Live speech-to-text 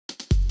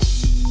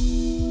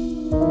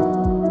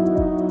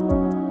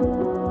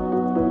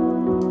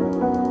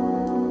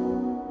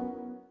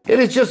It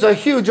is just a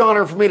huge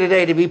honor for me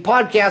today to be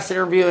podcast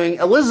interviewing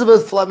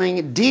Elizabeth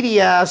Fleming,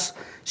 DDS.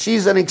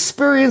 She's an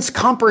experienced,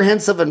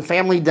 comprehensive, and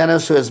family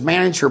dentist who has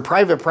managed her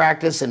private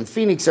practice in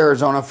Phoenix,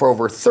 Arizona for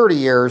over 30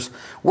 years.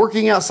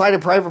 Working outside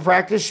of private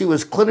practice, she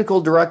was clinical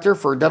director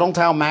for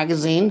Dentaltown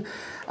Magazine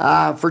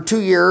for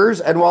 2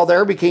 years, and while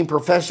there became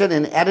proficient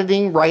in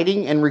editing,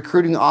 writing, and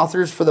recruiting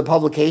authors for the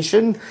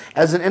publication.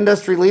 As an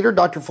industry leader,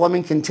 Dr.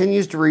 Fleming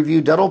continues to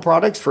review dental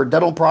products for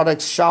Dental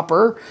Products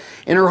Shopper.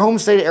 In her home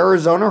state of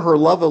Arizona, her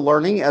love of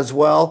learning as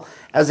well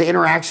as the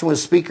interaction with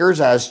speakers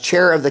as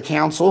chair of the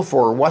Council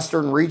for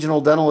Western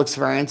Regional Dental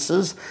experience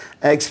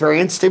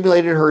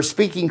stimulated her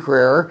speaking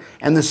career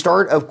and the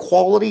start of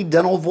Quality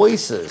Dental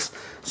Voices.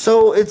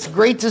 So it's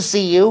great to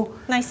see you.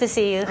 Nice to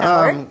see you,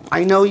 Howard.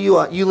 I know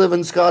you live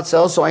in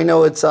Scottsdale, so I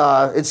know it's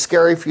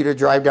scary for you to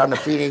drive down to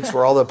Phoenix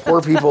where all the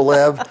poor people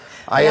live.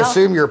 I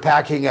assume you're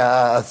packing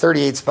a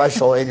 38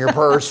 special in your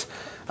purse.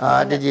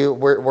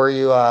 Were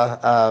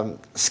you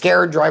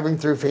scared driving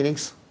through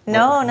Phoenix?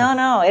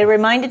 No. It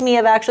reminded me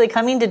of actually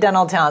coming to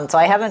Dentaltown. So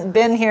I haven't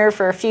been here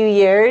for a few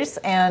years,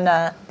 and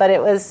but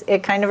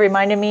it kind of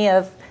reminded me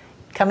of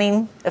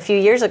coming a few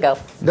years ago.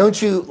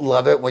 Don't you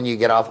love it when you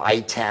get off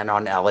I-10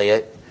 on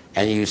Elliott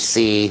and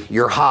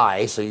you're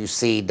high, so you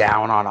see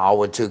down on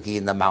Ahwatukee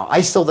in the mountain? I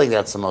still think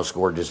that's the most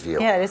gorgeous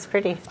view. Yeah, it is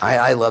pretty.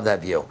 I love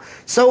that view.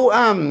 So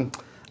I'm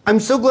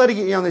so glad to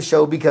get you on the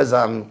show because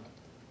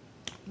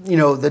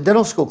the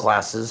dental school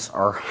classes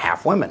are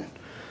half women.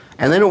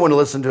 And they don't want to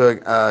listen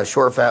to a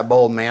short, fat,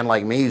 bold man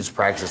like me who's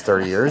practiced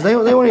 30 years. They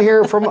want to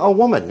hear from a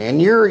woman.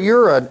 And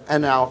you're an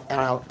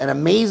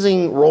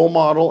amazing role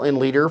model and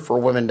leader for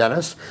women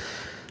dentists.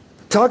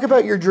 Talk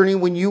about your journey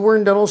when you were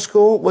in dental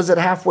school. Was it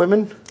half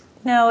women?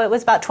 No, it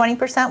was about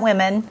 20%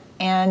 women.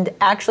 And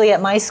actually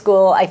at my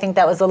school, I think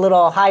that was a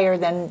little higher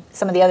than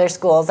some of the other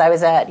schools. I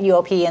was at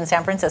UOP in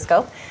San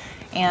Francisco.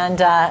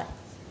 And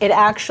it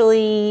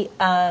actually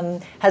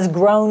has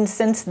grown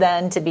since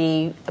then to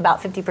be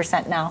about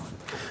 50% now.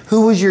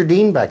 Who was your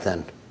dean back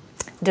then?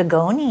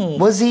 Dagoni.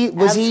 Was he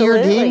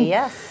your dean?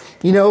 Yes.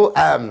 You know,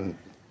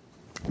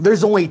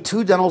 there's only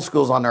 2 dental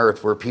schools on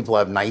earth where people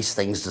have nice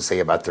things to say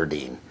about their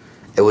dean.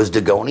 It was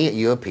Dagoni at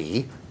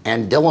UOP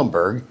and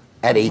Dillenberg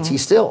at A.T.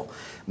 Still.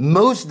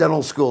 Most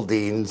dental school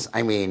deans,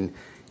 I mean,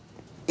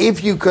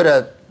 if you could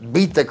have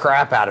beat the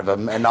crap out of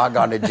them and not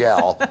gone to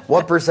jail,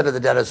 what percent of the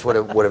dentists would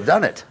have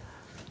done it?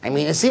 I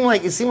mean, it seemed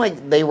like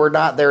they were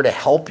not there to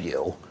help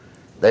you.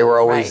 They were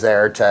always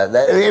there to,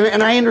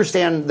 and I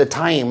understand the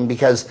time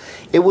because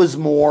it was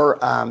more,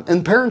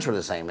 and parents were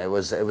the same. It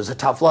was a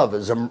tough love. It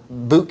was a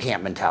boot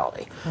camp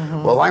mentality.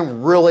 Well,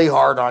 I'm really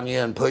hard on you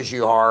and push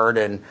you hard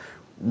and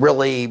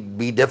really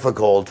be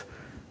difficult.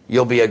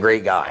 You'll be a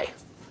great guy.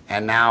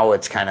 And now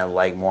it's kind of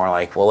like more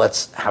like, well,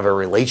 let's have a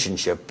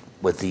relationship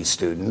with these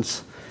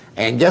students.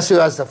 And guess who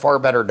has the far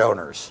better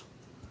donors?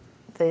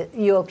 The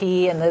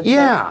UOP and the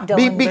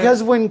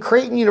because when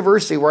Creighton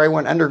University, where I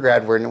went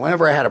undergrad,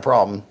 whenever I had a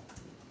problem,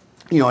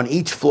 on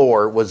each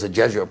floor was a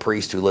Jesuit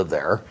priest who lived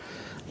there,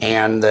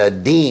 and the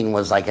dean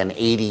was like I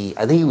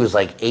think he was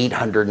like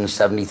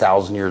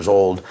 870,000 years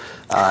old.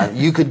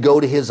 You could go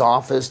to his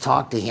office,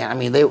 talk to him. I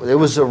mean, it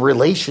was a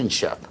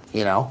relationship,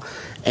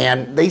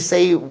 And they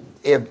say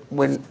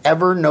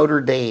whenever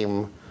Notre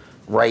Dame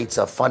writes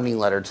a funding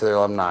letter to their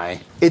alumni,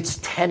 it's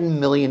 $10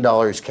 million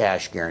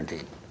cash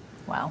guaranteed.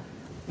 Wow.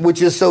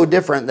 Which is so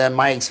different than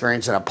my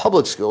experience in a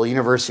public school,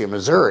 University of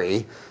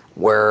Missouri,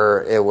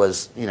 where it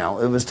was, it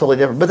was totally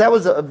different. But that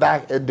was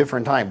a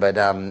different time. But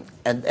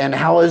and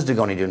how is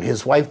Dagoni doing?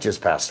 His wife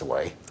just passed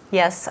away.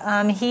 Yes,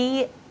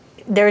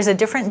 there's a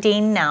different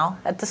dean now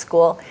at the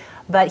school,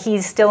 but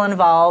he's still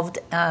involved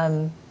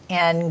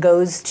and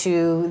goes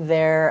to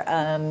their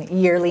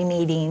yearly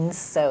meetings.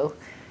 So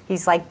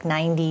he's like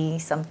 90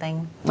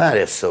 something. That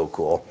is so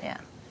cool. Yeah.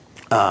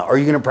 Are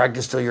you going to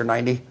practice till you're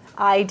 90?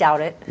 I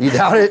doubt it. You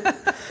doubt it?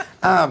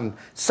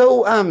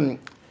 So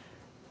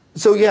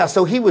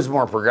he was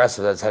more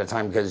progressive at that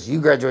time because you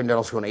graduated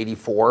dental school in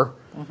 84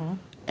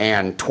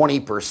 and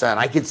 20%.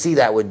 I could see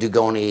that with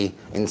Dagoni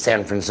in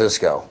San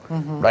Francisco,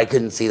 but I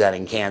couldn't see that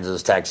in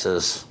Kansas,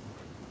 Texas,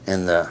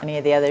 any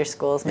of the other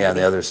schools. Maybe. Yeah,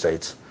 the other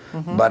states.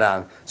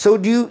 But so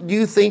do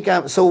you think?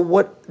 So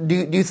what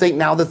do you think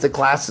now that the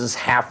class is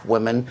half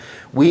women?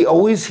 We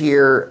always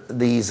hear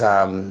these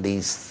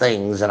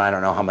things, and I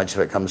don't know how much of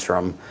it comes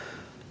from.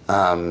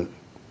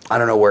 I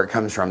don't know where it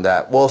comes from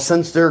that, well,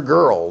 since they're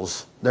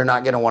girls, they're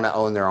not going to want to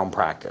own their own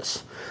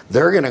practice.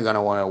 They're going to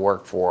want to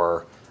work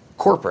for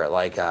corporate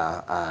like,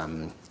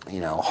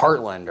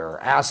 Heartland or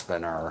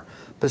Aspen or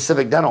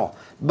Pacific Dental.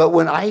 But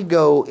when I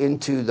go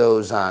into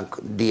those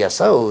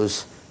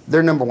DSOs,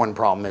 their number one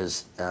problem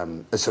is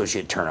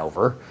associate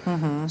turnover.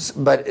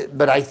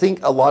 But I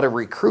think a lot of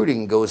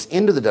recruiting goes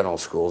into the dental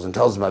schools and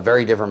tells them a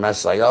very different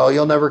message, like, oh,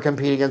 you'll never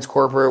compete against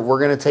corporate. We're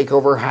going to take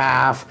over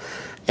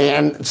half.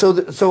 And so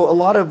a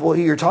lot of what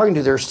you're talking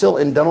to, they're still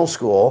in dental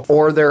school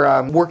or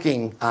they're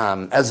working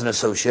as an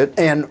associate.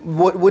 And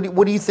what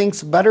do you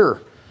think's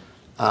better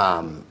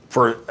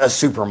for a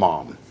super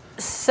mom?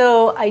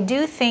 So I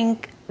do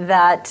think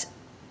that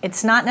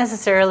it's not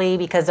necessarily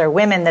because they're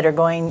women that are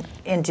going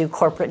into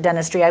corporate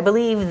dentistry. I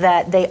believe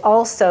that they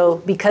also,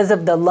 because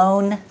of the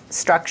loan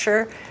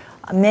structure,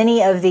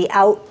 many of the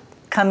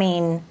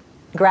outcoming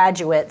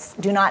graduates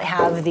do not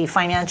have the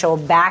financial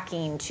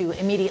backing to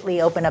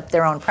immediately open up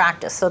their own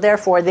practice. So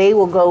therefore, they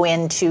will go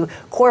into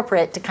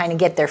corporate to kind of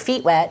get their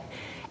feet wet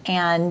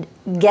and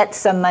get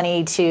some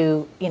money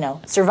to,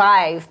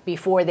 survive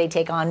before they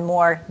take on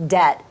more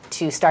debt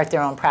to start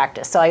their own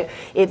practice. So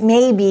it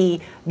may be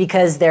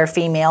because they're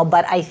female,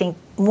 but I think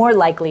more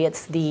likely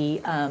it's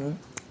the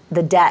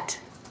debt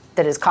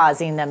that is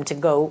causing them to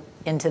go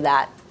into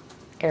that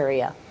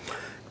area.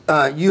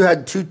 You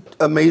had 2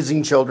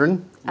 amazing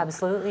children.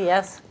 Absolutely,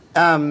 yes.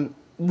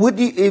 Would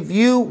you, if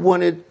you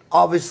wanted,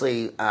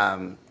 obviously,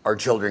 our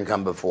children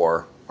come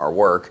before our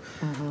work.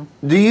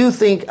 Mm-hmm. Do you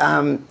think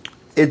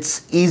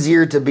it's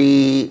easier to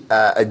be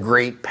a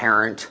great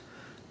parent,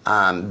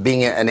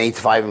 being an 8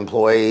 to 5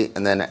 employee,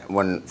 and then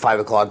when 5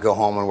 o'clock go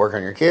home and work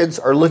on your kids,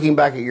 or looking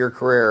back at your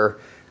career,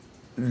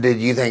 did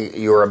you think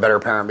you were a better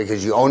parent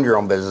because you owned your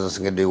own business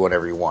and could do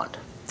whatever you want?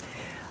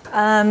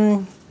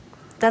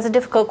 That's a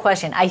difficult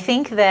question. I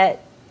think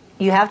that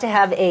you have to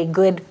have a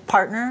good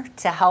partner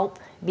to help,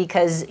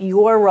 because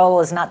your role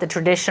is not the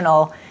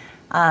traditional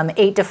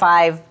 8 to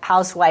 5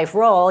 housewife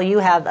role. You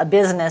have a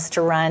business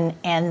to run,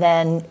 and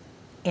then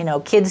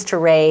kids to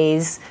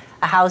raise,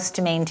 a house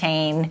to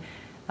maintain,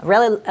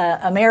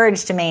 a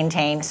marriage to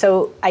maintain.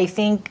 So I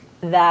think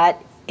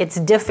that it's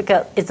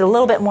difficult. It's a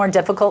little bit more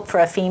difficult for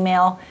a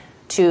female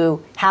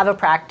to have a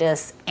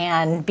practice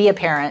and be a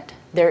parent.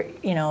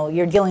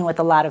 You're dealing with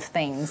a lot of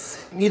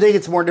things. You think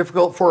it's more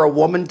difficult for a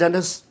woman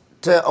dentist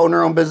to own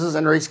her own business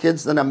and raise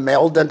kids than a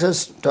male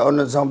dentist to own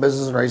his own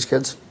business and raise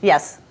kids?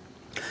 Yes.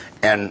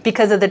 And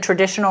because of the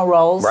traditional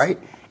roles. Right.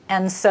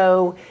 And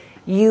so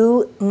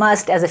you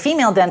must, as a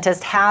female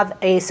dentist, have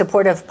a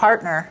supportive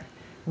partner,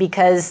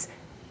 because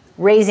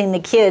raising the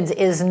kids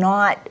is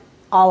not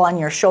all on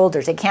your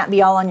shoulders. It can't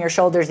be all on your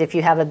shoulders if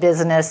you have a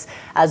business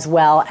as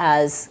well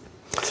as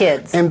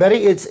kids. And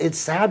Betty, it's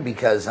sad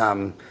because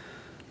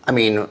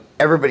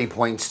everybody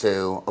points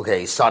to,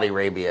 okay, Saudi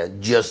Arabia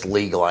just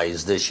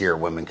legalized this year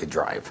women could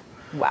drive.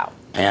 Wow.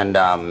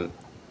 And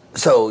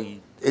so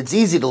it's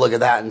easy to look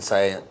at that and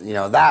say,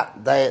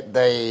 that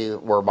they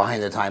were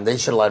behind the time. They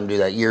should have let them do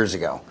that years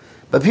ago.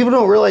 But people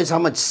don't realize how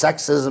much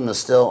sexism is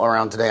still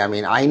around today. I've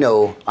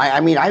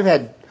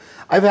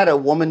had a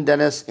woman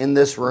dentist in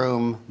this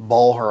room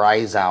bawl her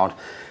eyes out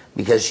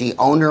because she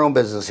owned her own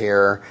business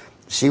here.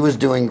 She was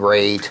doing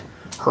great.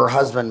 Her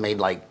husband made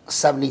like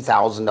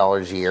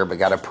 $70,000 a year, but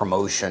got a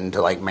promotion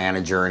to like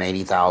manager and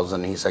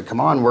 $80,000. He said, "Come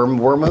on,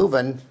 we're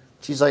moving."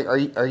 She's like, "Are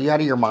you out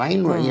of your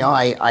mind?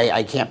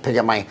 I can't pick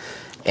up my."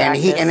 And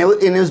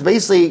it was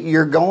basically,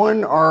 you're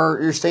going or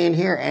you're staying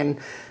here. And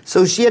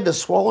so she had to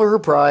swallow her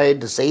pride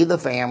to save the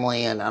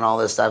family and all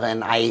this stuff.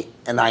 And I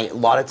a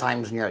lot of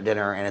times when you're at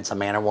dinner and it's a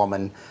man and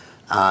woman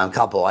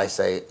couple, I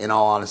say, in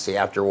all honesty,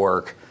 after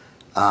work,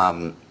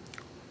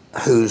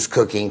 who's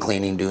cooking,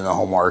 cleaning, doing the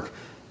homework?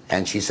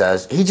 And she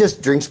says, he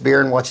just drinks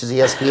beer and watches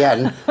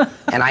ESPN.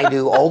 And I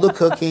do all the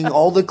cooking,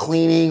 all the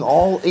cleaning,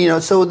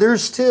 so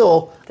there's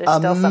still a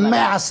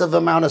massive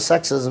amount of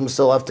sexism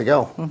still left to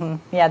go.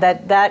 Mm-hmm. Yeah,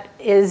 that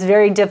is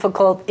very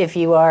difficult if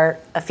you are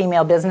a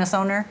female business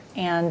owner.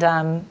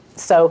 And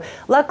so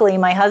luckily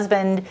my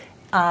husband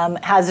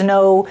has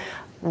no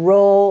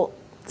role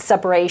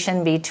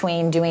separation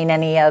between doing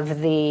any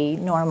of the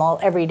normal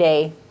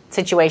everyday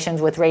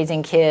situations with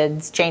raising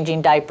kids,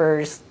 changing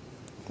diapers,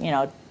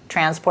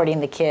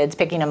 transporting the kids,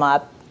 picking them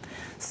up.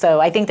 So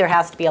I think there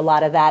has to be a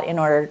lot of that in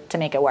order to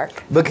make it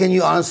work. But can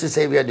you honestly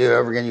say if you had to do it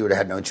over again, you would have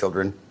had no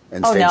children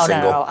and stayed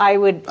single? No. I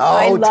would.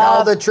 Oh,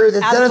 tell the truth.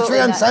 It's Dentistry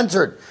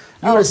Uncensored.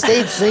 You would have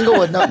stayed single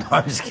with no. No,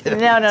 I'm just kidding.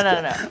 No.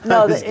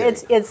 No,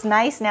 it's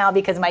nice now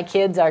because my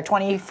kids are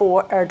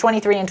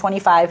 23 and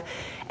 25,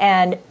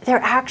 and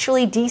they're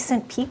actually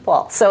decent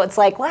people. So it's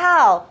like,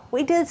 wow,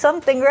 we did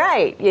something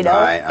right,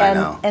 I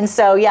know. And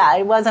so yeah,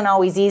 it wasn't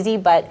always easy,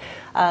 but.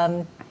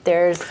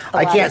 There's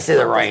I can't say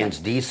that Ryan's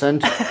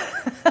decent,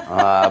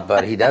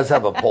 but he does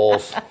have a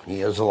pulse.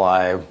 He is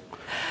alive.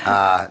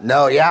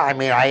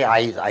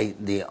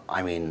 The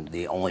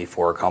only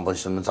 4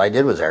 accomplishments I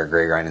did was Eric,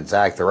 Greg, Ryan, and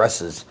Zach. The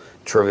rest is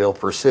trivial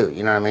pursuit.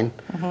 You know what I mean?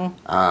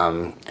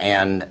 Mm-hmm.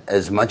 And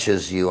as much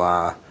as you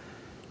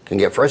can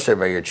get frustrated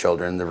by your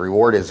children, the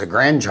reward is a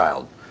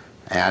grandchild.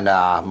 And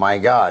my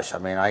gosh,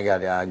 I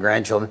got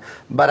grandchildren.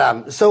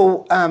 But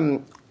so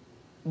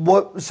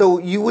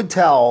you would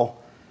tell.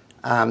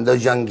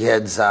 Those young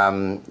kids that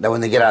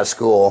when they get out of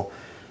school,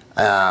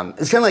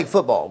 it's kind of like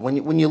football.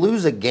 When you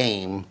lose a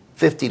game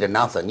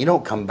 50-0, you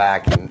don't come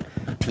back and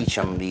teach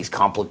them these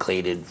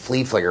complicated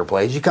flea flicker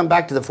plays. You come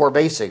back to the 4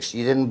 basics.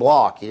 You didn't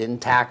block, you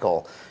didn't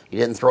tackle, you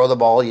didn't throw the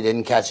ball, you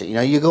didn't catch it.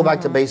 You go back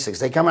to basics.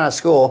 They come out of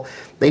school,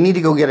 they need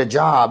to go get a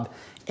job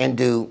and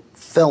do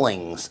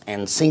fillings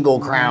and single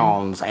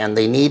crowns, and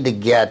they need to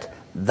get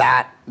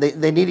that.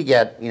 They need to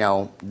get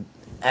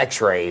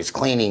x-rays,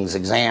 cleanings,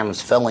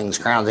 exams, fillings,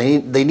 crowns.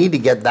 They need to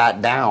get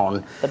that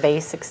down. The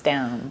basics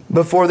down.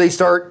 Before they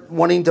start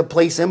wanting to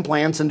place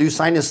implants and do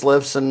sinus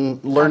lifts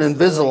and learn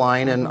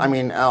Invisalign and, I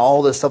mean,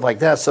 all this stuff like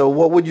that. So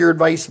what would your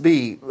advice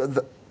be?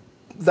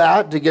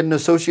 That, to get an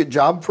associate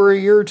job for a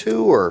year or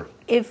two, or?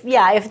 If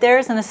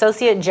there's an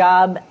associate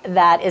job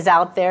that is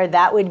out there,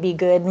 that would be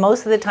good.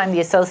 Most of the time, the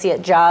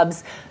associate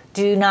jobs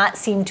do not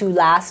seem to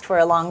last for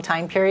a long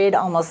time period,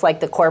 almost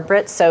like the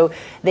corporate. So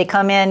they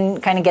come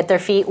in, kind of get their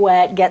feet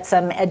wet, get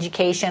some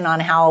education on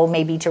how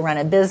maybe to run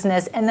a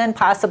business, and then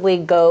possibly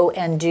go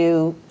and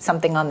do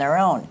something on their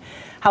own.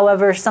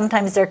 However,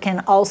 sometimes there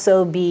can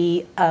also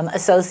be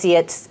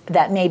associates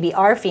that maybe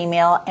are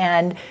female,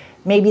 and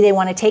maybe they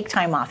want to take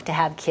time off to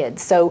have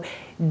kids. So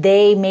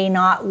they may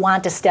not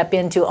want to step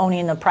into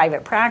owning a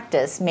private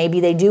practice. Maybe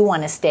they do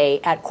want to stay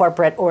at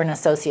corporate or an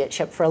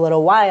associateship for a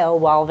little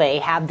while they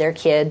have their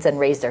kids and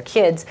raise their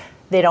kids.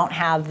 They don't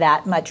have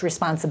that much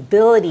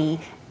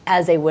responsibility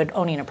as they would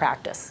owning a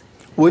practice.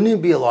 Wouldn't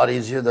it be a lot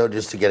easier, though,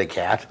 just to get a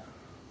cat?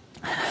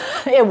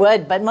 It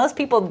would, but most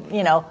people,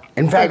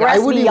 In fact, I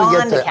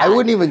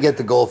wouldn't even get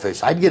the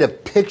goldfish. I'd get a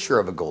picture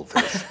of a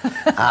goldfish.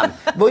 But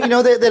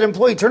that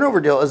employee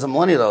turnover deal is a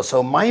millennial, though.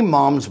 So my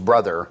mom's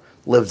brother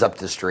lives up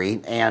the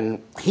street,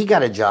 and he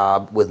got a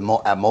job at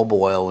Mobil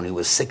Oil when he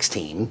was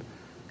 16,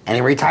 and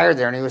he retired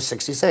there when he was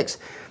 66.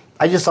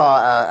 I just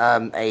saw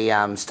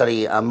a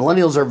study.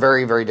 Millennials are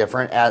very, very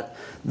different. At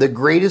the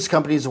greatest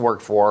companies to work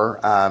for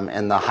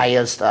and the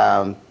highest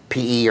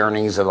PE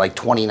earnings of like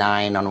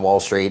 29 on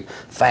Wall Street,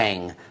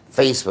 FANG,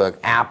 Facebook,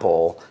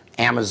 Apple,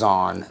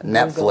 Amazon,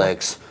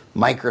 Netflix,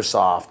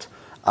 Microsoft,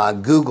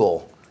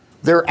 Google.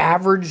 Their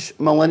average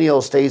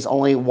millennial stays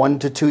only 1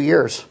 to 2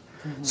 years.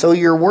 Mm-hmm. So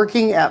you're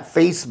working at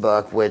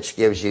Facebook, which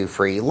gives you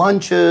free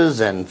lunches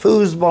and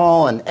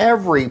foosball and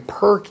every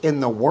perk in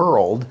the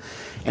world.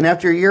 And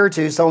after a year or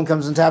two, someone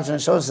comes and taps on the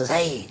shoulder and says,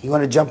 hey, you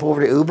want to jump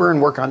over to Uber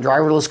and work on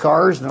driverless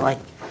cars? And they're like,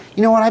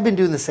 you know what? I've been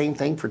doing the same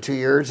thing for 2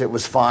 years. It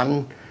was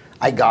fun.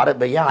 I got it,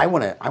 but yeah, I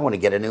want to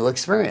get a new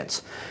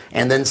experience.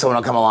 And then someone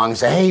will come along and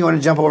say, hey, you want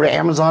to jump over to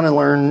Amazon and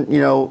learn,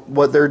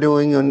 what they're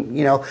doing?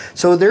 And,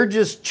 so they're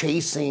just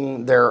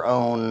chasing their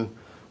own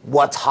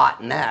what's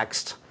hot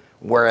next.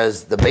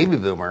 Whereas the baby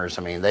boomers,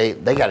 I mean, they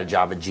got a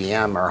job at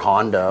GM or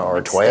Honda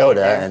or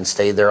Toyota and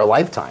stayed there a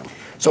lifetime.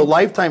 So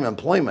lifetime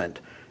employment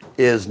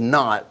is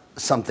not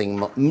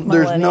something,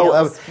 there's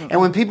no,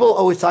 and when people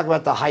always talk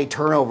about the high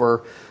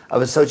turnover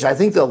of associates, I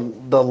think the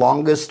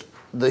longest,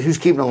 who's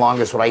keeping the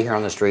longest, what I hear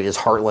on the street is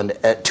Heartland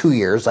at 2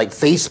 years. Like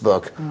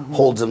Facebook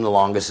holds them the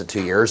longest at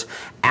 2 years.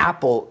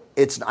 Apple,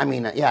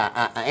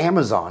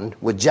 Amazon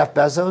with Jeff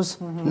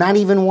Bezos, not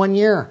even 1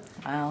 year.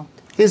 Wow.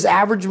 His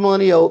average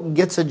millennial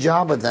gets a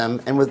job with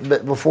them, and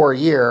before a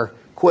year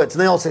quits.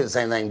 And they all say the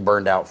same thing: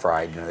 burned out,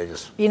 fried. They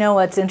just.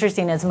 What's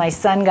interesting is my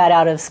son got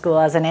out of school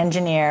as an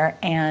engineer,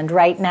 and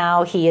right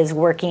now he is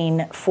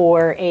working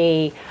for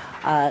a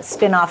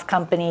spin-off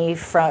company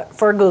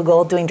for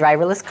Google, doing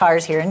driverless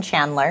cars here in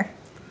Chandler,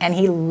 and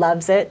he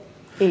loves it.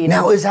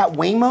 Now, is that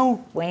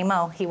Waymo?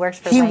 Waymo. He works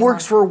for. He Waymo.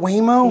 works for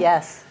Waymo.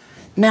 Yes.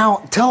 Now,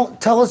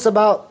 tell us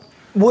about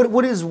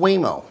what is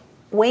Waymo.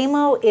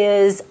 Waymo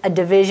is a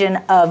division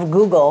of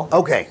Google.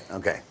 Okay.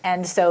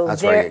 And so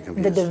that's where I get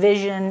confused. The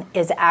division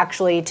is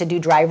actually to do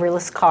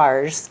driverless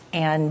cars,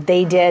 and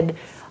they did.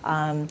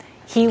 Can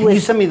you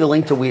send me the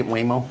link to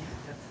Waymo?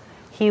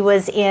 He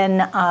was in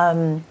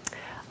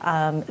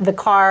the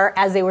car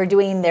as they were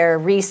doing their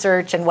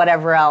research and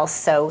whatever else.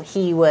 So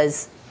he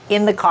was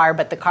in the car,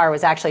 but the car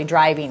was actually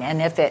driving.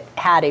 And if it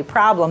had a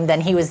problem,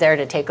 then he was there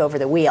to take over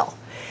the wheel.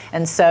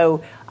 And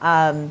so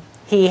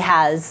he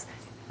has.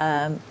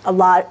 A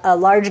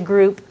large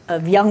group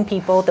of young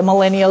people, the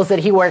millennials that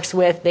he works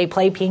with, they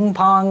play ping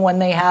pong when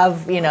they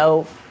have,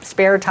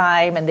 spare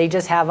time, and they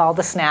just have all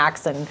the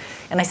snacks. And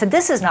I said,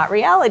 this is not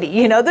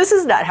reality. This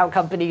is not how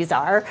companies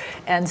are.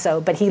 And so,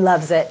 but he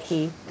loves it.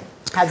 He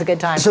has a good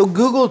time. So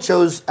Google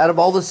chose, out of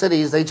all the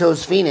cities, they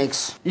chose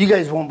Phoenix. You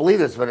guys won't believe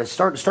this, but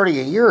starting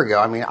a year ago,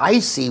 I mean, I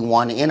see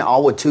one in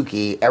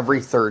Ahwatukee every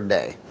third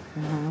day.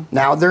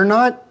 Now,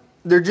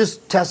 they're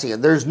just testing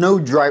it. There's no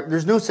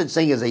such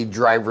thing as a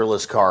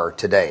driverless car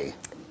today.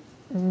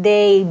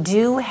 They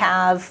do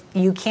have,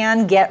 you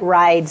can get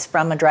rides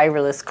from a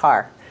driverless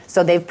car.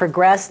 So they've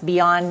progressed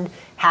beyond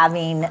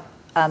having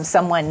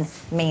someone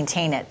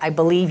maintain it. I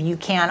believe you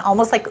can,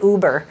 almost like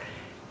Uber,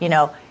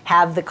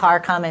 have the car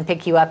come and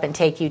pick you up and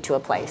take you to a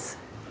place.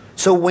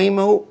 So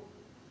Waymo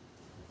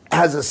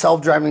has a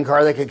self-driving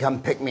car that could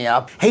come pick me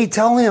up. Hey,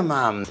 tell him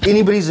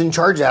anybody's in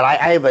charge of that.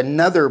 I have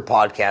another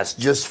podcast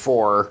just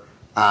for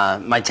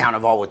my town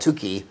of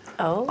Ahwatukee.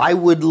 Oh. I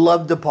would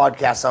love to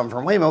podcast something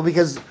from Waymo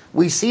because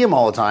we see him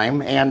all the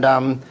time. And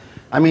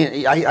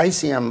I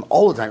see him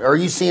all the time. Are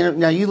you seeing him?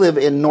 Now, you live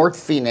in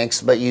North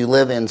Phoenix, but you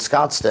live in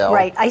Scottsdale.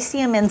 Right. I see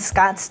him in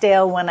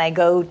Scottsdale when I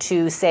go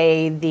to,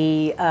 say,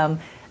 the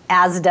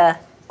ASDA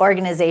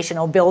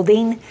organizational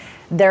building.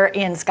 They're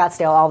in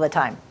Scottsdale all the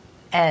time.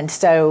 And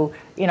so,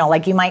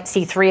 like you might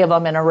see 3 of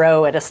them in a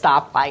row at a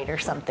stoplight or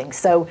something.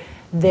 So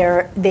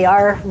they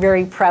are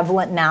very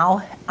prevalent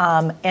now,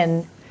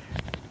 and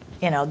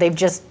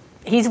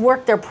he's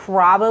worked there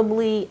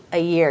probably a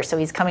year, so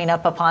he's coming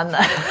up upon the.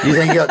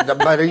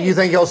 You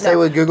think he'll stay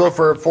with Google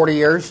for 40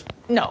 years?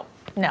 No.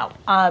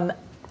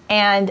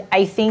 And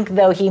I think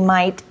though he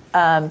might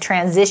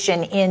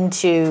transition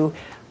into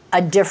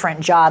a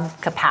different job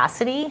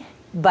capacity,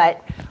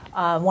 but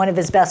one of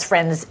his best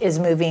friends is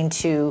moving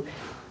to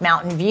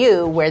Mountain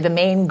View, where the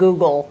main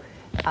Google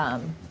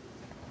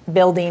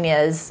building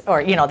is,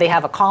 or they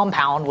have a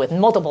compound with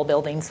multiple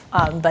buildings,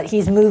 but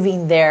he's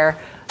moving there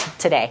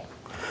today.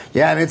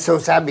 Yeah, and it's so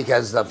sad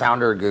because the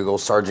founder of Google,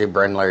 Sergey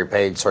Brin, Larry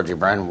Page, Sergey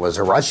Brin was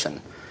a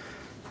Russian,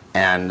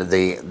 and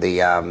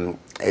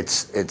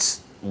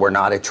we're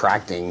not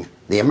attracting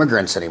the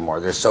immigrants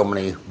anymore. There's so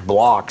many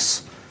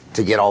blocks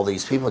to get all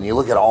these people, and you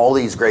look at all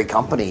these great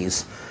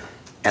companies,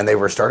 and they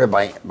were started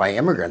by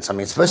immigrants. I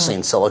mean, especially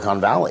in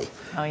Silicon Valley.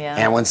 Oh yeah.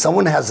 And when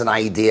someone has an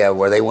idea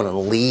where they want to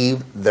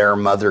leave their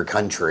mother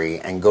country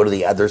and go to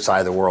the other side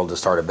of the world to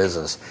start a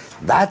business,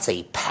 that's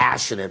a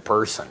passionate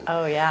person.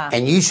 Oh yeah.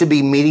 And you should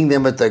be meeting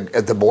them at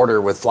the border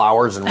with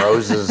flowers and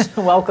roses,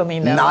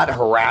 welcoming them, not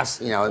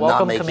harass,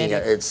 not making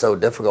it so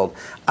difficult.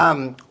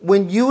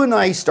 When you and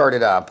I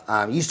started up,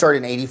 you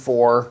started in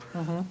 '84.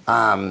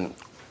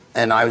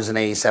 And I was in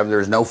 '87. There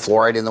was no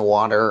fluoride in the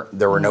water.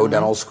 There were no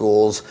dental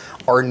schools.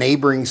 Our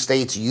neighboring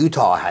states,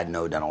 Utah had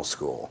no dental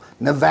school.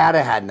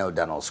 Nevada had no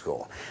dental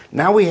school.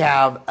 Now we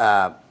have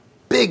a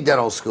big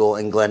dental school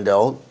in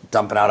Glendale,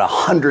 dumping out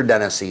 100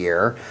 dentists a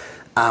year.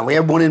 We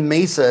have one in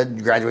Mesa,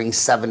 graduating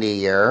 70 a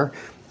year.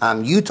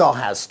 Utah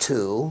has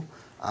 2,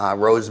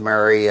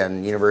 Rosemary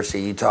and University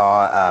of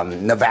Utah.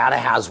 Nevada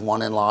has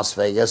 1 in Las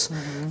Vegas.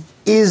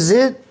 Is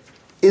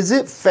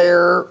it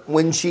fair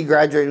when she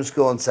graduated from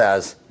school and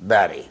says,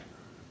 Betty,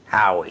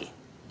 Howie,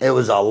 it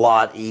was a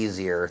lot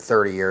easier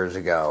 30 years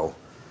ago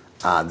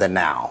than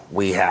now.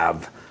 We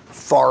have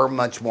far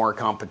much more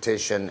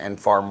competition and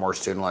far more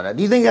student loan.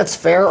 Do you think that's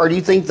fair, or do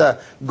you think the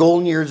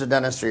golden years of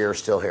dentistry are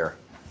still here?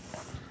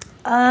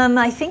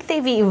 I think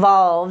they've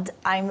evolved.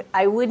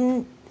 I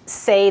wouldn't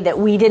say that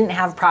we didn't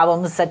have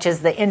problems such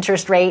as the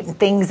interest rate and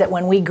things that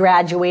when we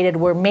graduated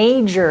were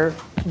major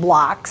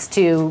blocks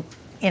to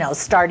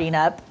starting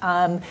up.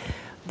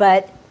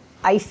 But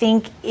I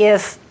think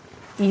if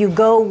you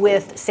go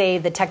with, say,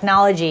 the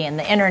technology and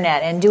the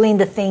internet and doing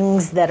the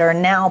things that are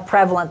now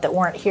prevalent that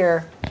weren't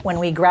here when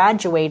we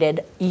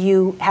graduated,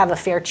 you have a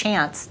fair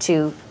chance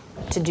to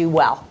do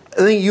well. I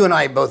think you and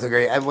I both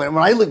agree. When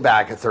I look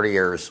back at 30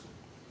 years,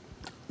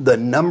 the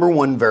number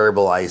one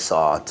variable I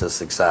saw to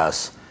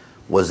success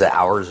was the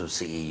hours of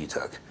CE you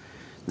took.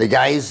 The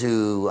guys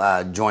who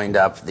joined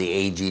up the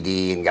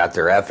AGD and got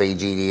their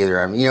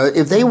FAGD,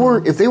 if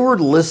they were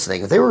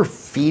listening, if they were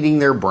feeding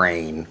their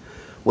brain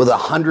with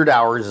 100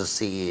 hours of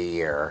CE a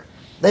year,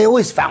 they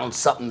always found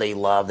something they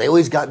loved. They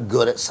always got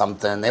good at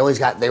something. They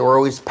were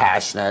always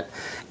passionate.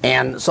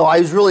 And so I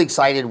was really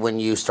excited when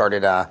you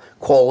started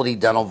Quality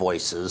Dental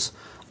Voices.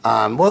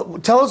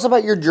 Tell us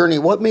about your journey.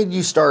 What made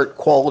you start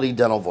Quality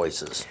Dental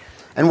Voices?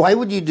 And why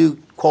would you do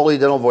Quality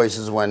Dental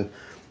Voices when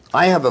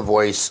I have a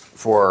voice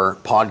for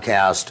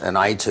podcast and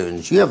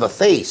iTunes? You have a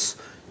face.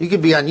 You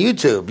could be on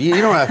YouTube.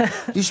 You don't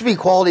have. You should be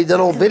Quality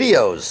Dental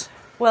Videos.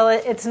 Well,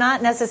 it's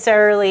not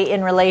necessarily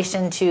in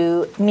relation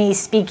to me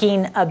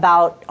speaking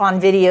about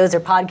on videos or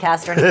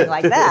podcasts or anything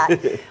like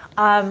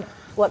that.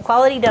 What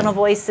Quality Dental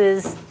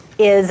Voices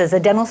is a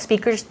dental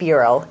speakers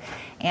bureau,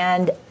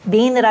 and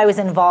being that I was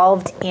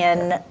involved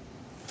in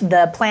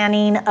the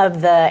planning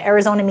of the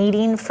Arizona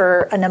meeting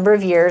for a number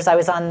of years, I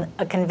was on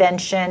a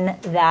convention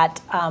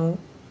that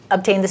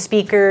obtained the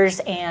speakers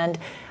and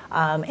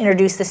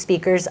introduced the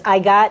speakers. I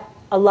got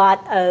a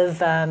lot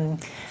of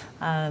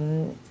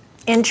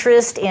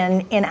interest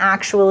in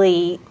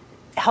actually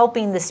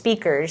helping the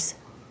speakers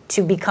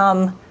to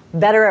become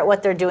better at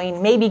what they're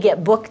doing, maybe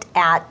get booked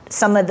at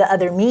some of the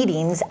other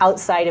meetings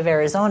outside of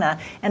Arizona.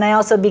 And I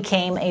also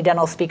became a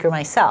dental speaker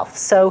myself.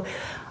 So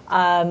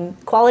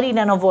Quality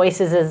Dental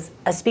Voices is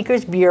a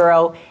speakers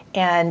bureau,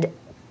 and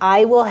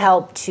I will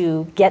help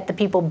to get the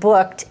people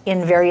booked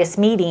in various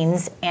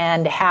meetings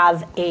and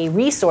have a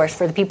resource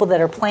for the people that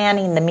are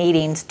planning the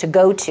meetings to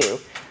go to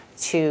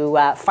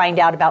find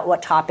out about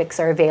what topics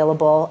are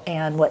available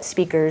and what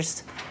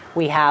speakers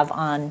we have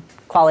on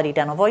Quality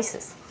Dental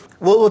Voices.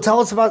 Well, tell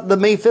us about the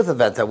May 5th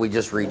event that we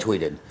just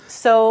retweeted.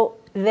 So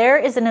there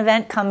is an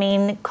event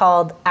coming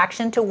called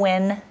Action to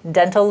Win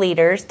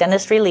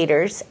Dentistry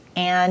Leaders,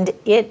 and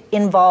it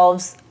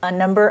involves a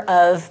number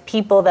of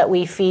people that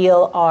we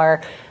feel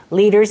are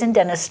leaders in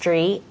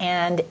dentistry,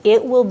 and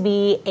it will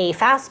be a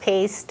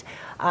fast-paced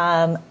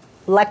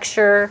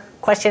lecture,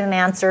 question and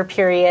answer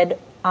period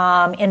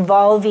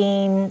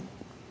involving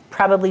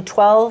probably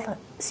 12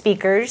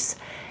 speakers.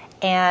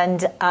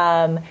 And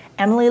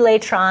Emily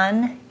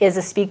Latron is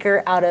a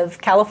speaker out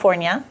of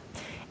California,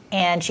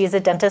 and she's a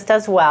dentist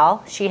as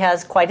well. She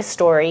has quite a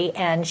story,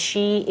 and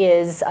she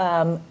is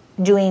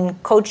doing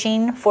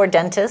coaching for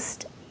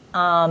dentists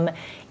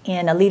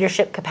in a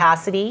leadership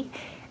capacity.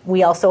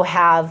 We also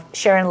have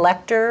Sharon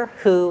Lecter,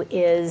 who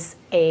is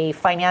a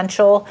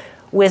financial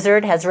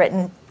wizard, has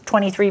written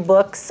 23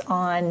 books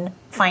on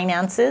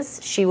finances.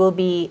 She will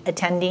be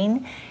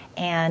attending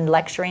and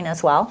lecturing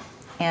as well.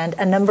 And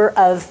a number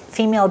of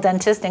female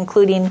dentists,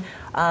 including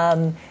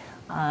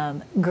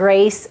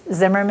Grace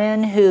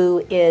Zimmerman,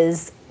 who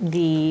is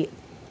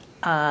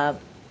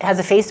has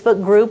a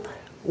Facebook group,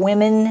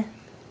 Women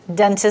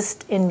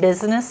Dentist in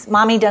Business,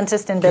 Mommy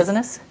Dentist in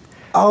Business.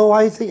 Oh,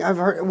 I think I've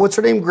heard. What's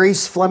her name?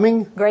 Grace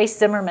Fleming? Grace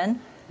Zimmerman.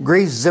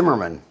 Grace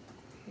Zimmerman.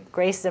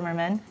 Grace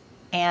Zimmerman.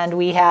 And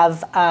we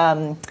have,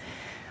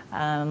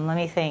 let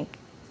me think,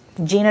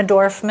 Gina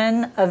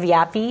Dorfman of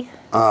Yappy.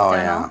 Oh,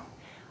 yeah.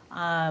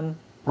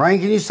 Ryan,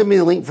 can you send me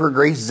the link for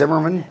Grace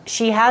Zimmerman?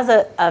 She has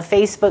a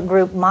Facebook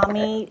group,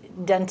 Mommy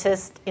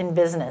Dentist in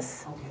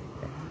Business.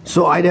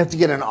 So I'd have to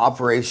get an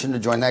operation to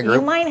join that group?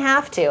 You might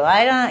have to.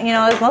 I don't,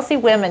 it's mostly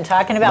women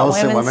talking about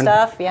women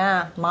stuff.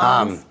 Yeah,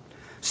 moms.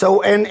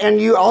 So, and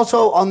you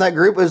also on that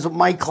group is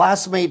my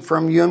classmate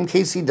from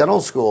UMKC Dental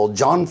School,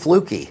 John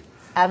Fluke.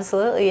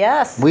 Absolutely,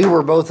 yes. We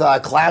were both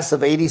class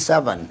of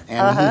 '87,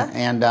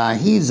 and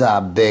he's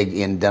big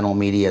in dental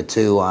media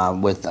too.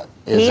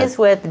 He's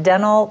with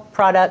Dental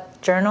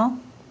Product Journal.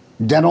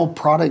 Dental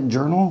Product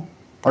Journal,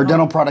 or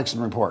Dental Products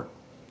and Report.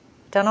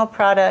 Dental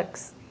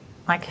Products.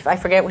 I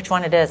forget which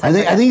one it is. I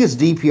think it's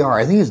DPR.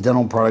 I think it's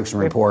Dental Products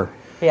and Report.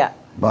 Yeah.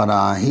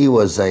 But he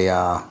was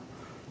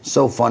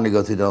so fun to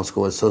go through dental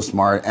school. It's so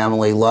smart.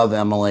 Emily, love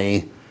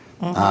Emily.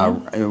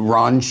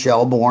 Ron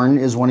Shelburne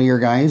is one of your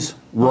guys.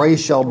 Roy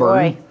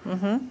Shelburne,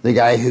 the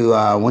guy who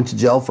went to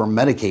jail for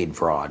Medicaid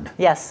fraud.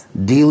 Yes.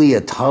 Delia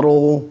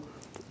Tuttle.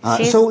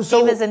 She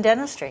was in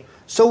dentistry.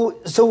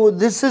 So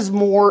this is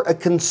more a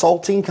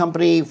consulting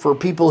company for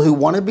people who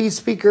want to be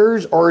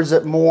speakers, or is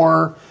it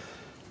more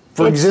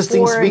for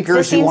existing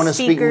speakers who want to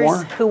speak more?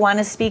 Who want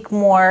to speak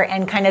more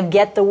and kind of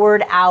get the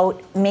word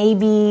out.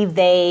 Maybe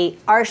they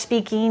are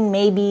speaking,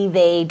 maybe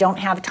they don't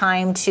have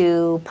time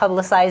to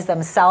publicize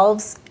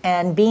themselves.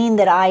 And being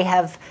that I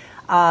have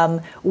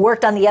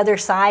worked on the other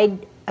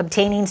side,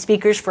 obtaining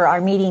speakers for our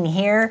meeting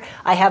here,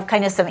 I have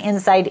kind of some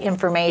inside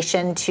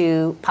information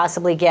to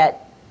possibly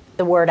get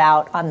the word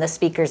out on the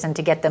speakers and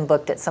to get them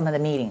booked at some of the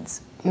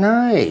meetings.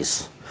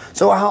 Nice.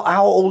 So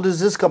how old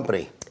is this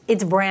company?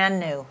 It's brand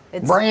new.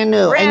 It's brand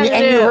new. And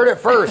you heard it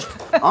first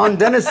on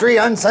Dentistry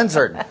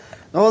Uncensored.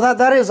 Well,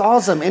 that is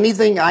awesome.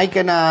 Anything I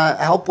can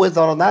help with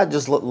on that,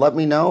 just let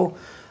me know.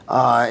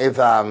 If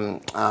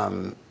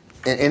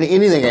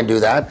anything I can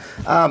do that.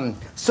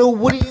 So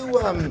what do you?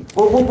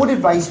 What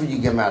advice would you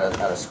give them out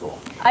of school?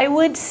 I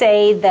would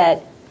say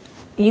that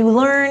you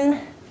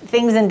learn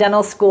things in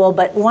dental school,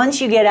 but once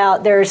you get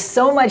out, there's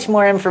so much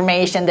more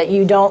information that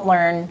you don't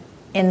learn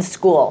in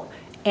school,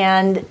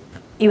 and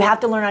you have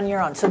to learn on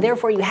your own. So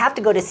therefore, you have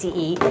to go to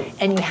CE,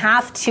 and you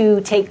have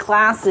to take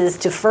classes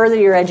to further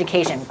your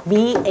education.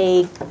 Be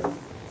a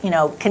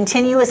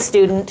continuous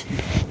student.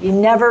 It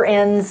never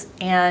ends,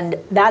 and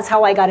that's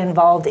how I got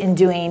involved in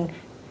doing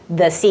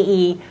the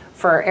CE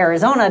for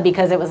Arizona,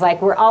 because it was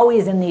like we're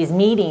always in these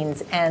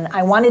meetings, and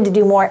I wanted to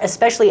do more,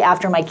 especially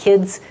after my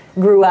kids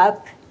grew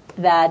up,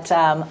 that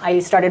I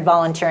started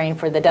volunteering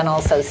for the Dental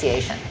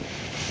Association.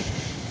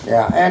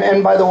 Yeah,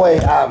 and by the way,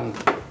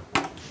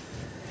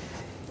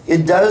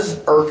 it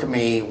does irk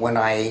me when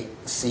I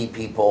see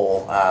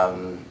people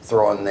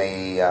throwing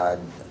the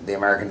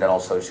American Dental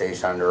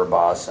Association under a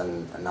bus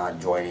and not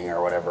joining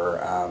or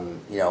whatever.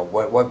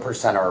 What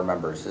percent are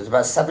members? Is it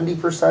about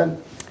 70%?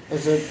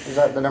 Is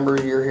that the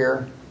number you're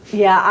here?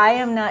 Yeah, I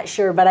am not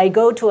sure, but I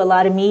go to a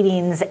lot of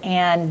meetings,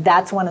 and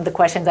that's one of the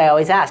questions I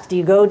always ask. Do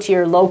you go to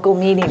your local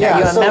meeting? Are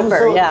you a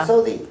member?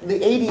 So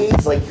the ADA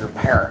is like your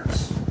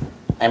parents.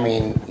 I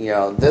mean,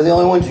 they're the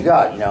only ones you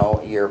got.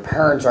 Your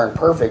parents aren't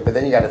perfect, but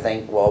then you got to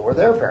think, well, were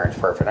their parents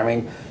perfect? I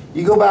mean,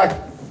 you go back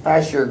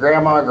past your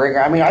grandma,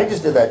 great-grandma. I mean, I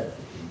just did that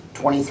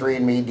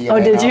 23andMe DNA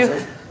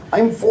analysis. You?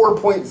 I'm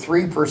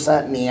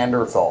 4.3%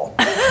 Neanderthal.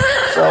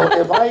 So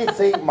if I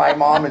think my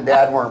mom and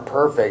dad weren't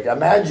perfect,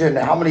 imagine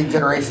how many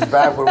generations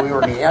back when we were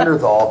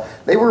Neanderthal,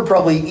 they were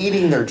probably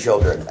eating their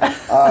children.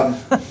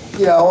 The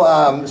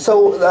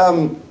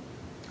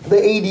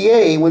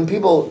ADA, when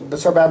people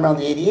start badmouthing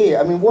the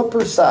ADA, I mean, what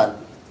percent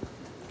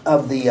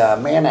of the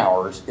man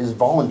hours is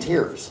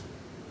volunteers?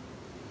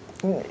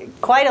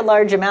 Quite a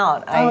large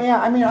amount.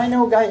 I mean, I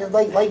know guys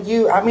like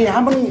you. I mean,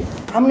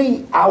 how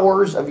many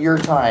hours of your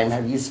time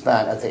have you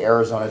spent at the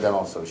Arizona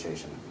Dental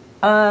Association?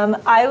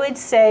 I would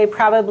say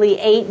probably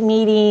 8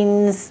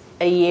 meetings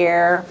a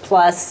year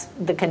plus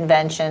the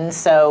convention.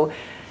 So,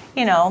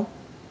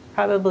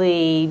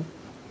 probably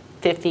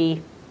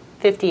 50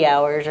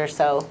 hours or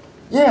so.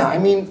 Yeah,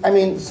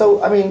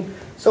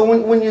 so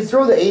when you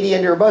throw the 80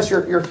 under a bus,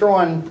 you're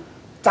throwing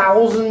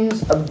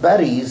thousands of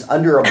Bettys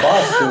under a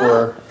bus who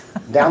are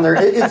down there.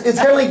 It's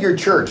kind of like your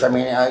church. I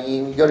mean,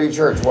 you go to your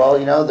church.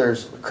 Well,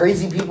 there's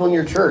crazy people in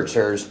your church.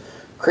 There's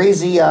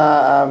crazy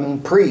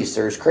priests.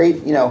 There's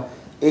crazy.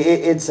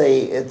 It's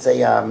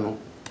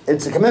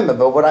a commitment.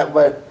 But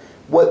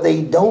what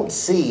they don't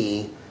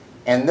see,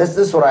 and this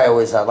is what I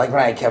always like when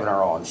I had Kevin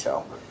Earl on the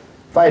show.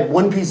 if I had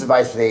one piece of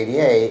advice for the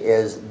ADA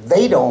is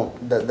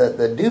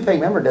the due pay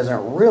member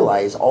doesn't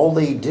realize all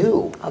they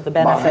do all the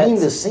benefits behind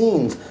the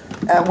scenes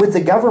with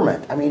the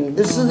government. I mean,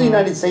 this is the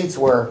United States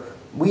where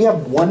we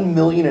have 1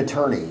 million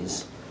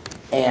attorneys,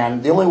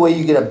 and the only way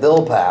you get a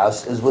bill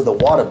passed is with the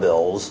water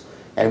bills.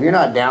 And if you're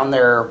not down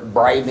there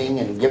bribing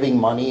and giving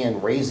money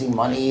and raising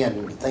money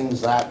and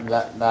things they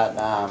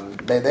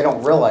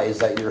don't realize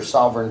that you're a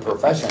sovereign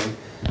profession.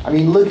 I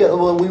mean, look at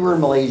when we were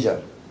in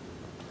Malaysia.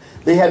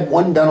 They had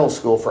one dental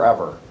school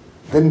forever.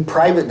 Then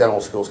private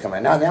dental schools come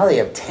in. Now they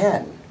have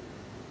 10.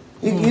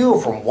 You go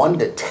from 1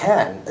 to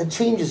 10. That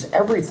changes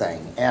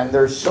everything. And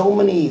there's so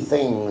many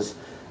things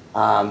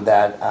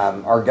that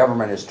our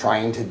government is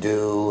trying to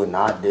do and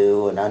not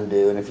do and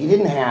undo. And if you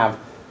didn't have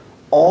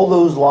all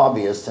those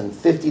lobbyists in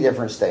 50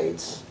 different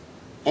states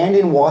and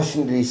in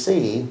Washington,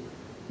 D.C.,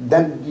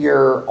 then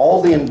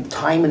all the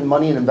time and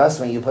money and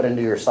investment you put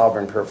into your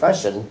sovereign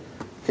profession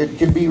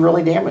could be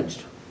really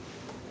damaged.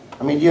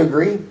 I mean, do you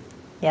agree?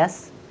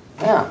 Yes.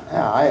 Yeah,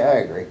 I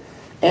agree.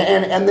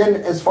 And then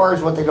as far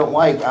as what they don't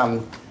like,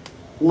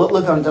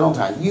 look on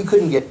Dentaltown. You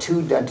couldn't get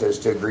 2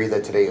 dentists to agree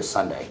that today is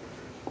Sunday.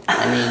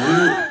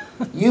 I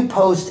mean, you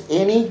post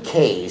any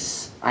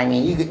case. I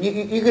mean,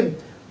 you could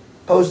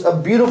post a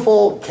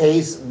beautiful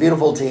case,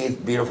 beautiful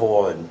teeth, beautiful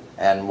woman,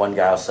 and one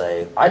guy will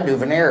say, "I do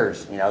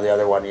veneers." You know, the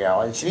other one,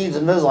 and she needs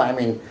Invisalign. I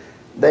mean,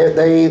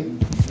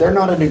 they're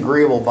not an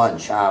agreeable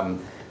bunch.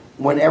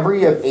 Whenever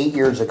you have 8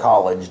 years of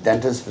college,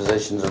 dentists,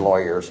 physicians, and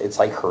lawyers, it's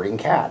like herding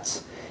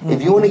cats.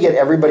 If you want to get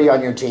everybody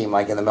on your team,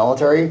 like in the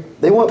military,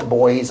 they want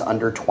boys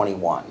under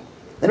 21.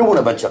 They don't want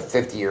a bunch of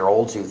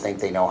 50-year-olds who think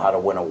they know how to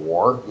win a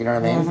war. You know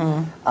what I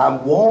mean?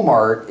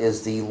 Walmart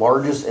is the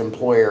largest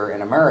employer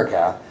in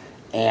America,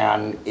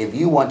 and if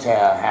you want to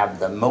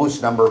have the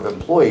most number of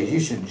employees, you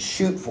should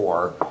shoot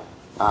for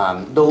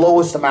the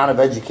lowest amount of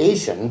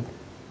education,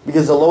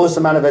 because the lowest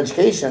amount of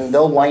education,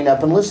 they'll line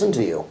up and listen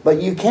to you.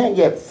 But you can't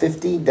get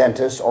 50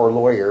 dentists or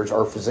lawyers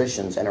or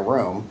physicians in a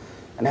room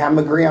and have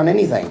them agree on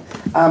anything.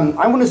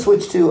 I want to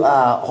switch to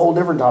a whole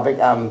different topic.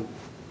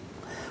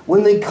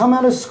 When they come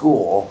out of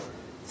school,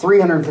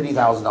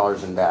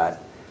 $350,000 in debt,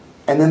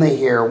 and then they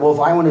hear, well, if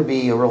I want to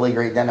be a really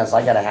great dentist,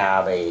 I got to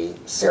have a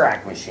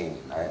CEREC machine,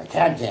 a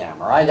CAD CAM,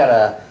 or I got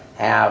to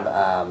have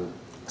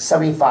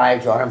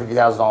 $75,000 to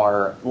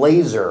 $150,000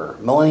 laser,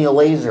 millennial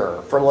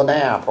laser for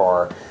LANAP,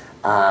 or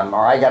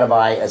I got to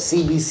buy a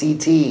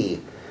CBCT.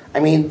 I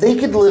mean, they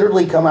could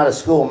literally come out of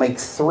school, make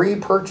 3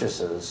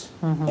 purchases,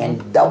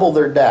 and double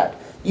their debt.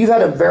 You've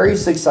had a very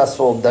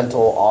successful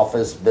dental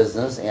office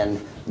business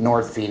in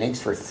North Phoenix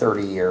for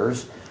 30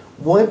 years.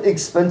 What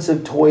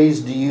expensive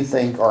toys do you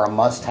think are a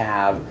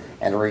must-have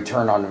and a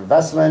return on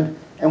investment,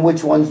 and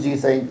which ones do you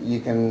think you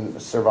can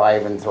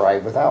survive and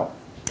thrive without?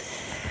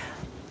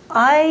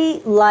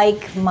 I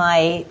like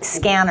my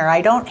scanner. I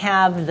don't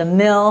have the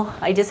mill,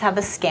 I just have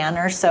a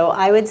scanner, so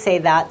I would say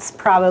that's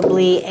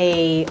probably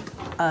a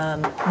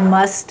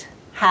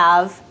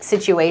must-have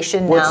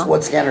situation now.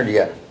 What scanner do you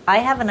get? I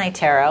have an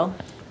iTero.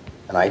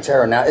 An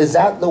iTero. Now, is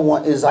that the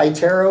one, is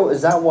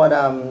that what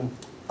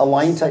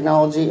Align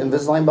Technology,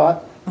 Invisalign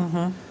bought?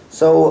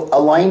 So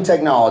Align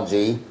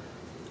Technology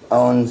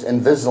owns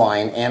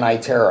Invisalign and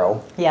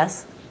iTero.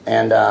 Yes.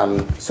 And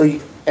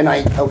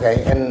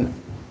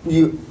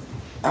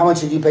how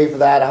much did you pay for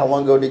that? How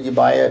long ago did you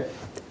buy it?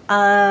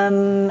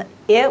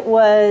 It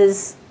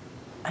was,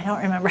 I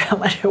don't remember how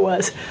much it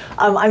was.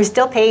 I'm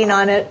still paying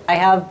on it. I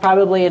have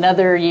probably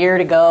another year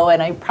to go,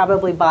 and I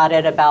probably bought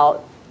it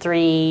about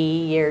 3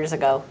 years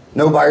ago.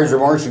 No buyer's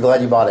remorse? You're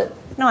glad you bought it?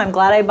 No, I'm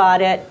glad I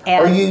bought it.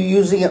 And are you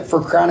using it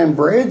for Crown and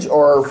Bridge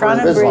or for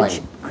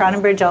Invisalign? Crown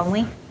and Bridge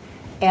only.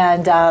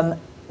 And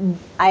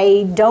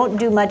I don't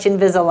do much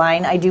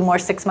Invisalign. I do more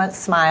 6-month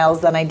smiles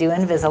than I do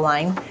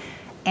Invisalign.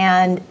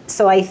 And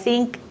so I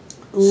think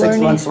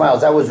 6-month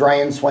smiles. That was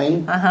Ryan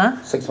Swain?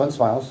 6-month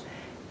smiles.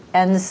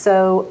 And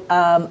so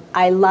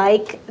I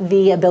like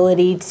the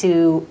ability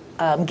to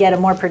get a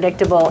more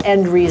predictable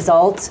end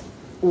result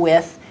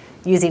with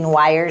using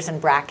wires and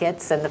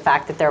brackets, and the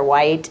fact that they're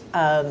white.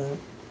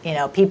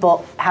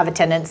 People have a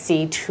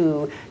tendency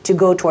to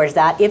go towards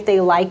that. If they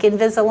like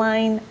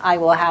Invisalign, I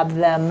will have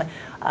them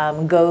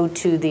go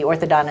to the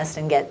orthodontist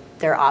and get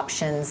their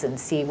options and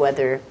see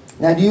whether.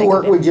 Now, do you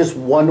work with just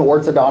one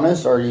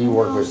orthodontist, or do you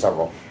work with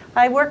several?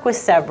 I work with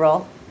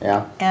several.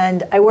 Yeah.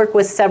 And I work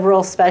with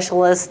several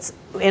specialists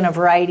in a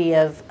variety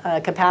of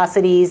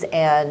capacities,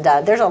 and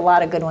there's a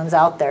lot of good ones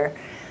out there.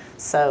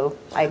 So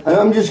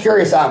I'm just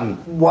curious.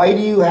 Why do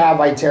you have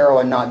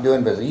iTero and not do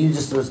Invisalign? You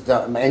just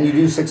and you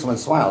do 6-month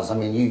smiles. I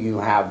mean, you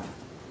have.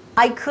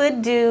 I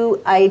could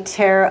do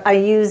iTero. I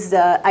use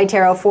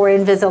iTero for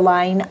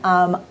Invisalign.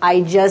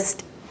 I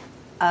just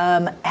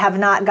have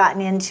not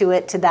gotten into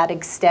it to that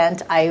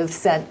extent. I've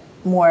sent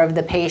more of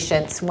the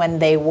patients when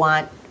they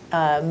want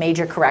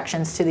major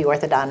corrections to the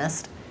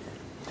orthodontist.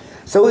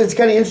 So it's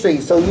kind of interesting.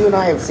 So you and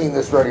I have seen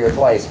this rodeo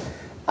twice.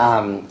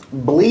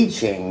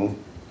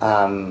 Bleaching.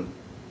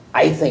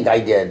 I think I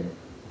did.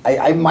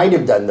 I might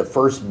have done the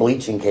first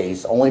bleaching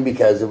case only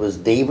because it was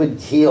David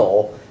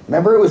Keel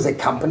Remember, it was a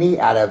company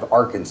out of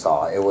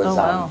Arkansas. It was, Oh,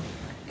 wow.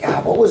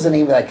 God, what was the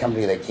name of that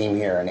company that came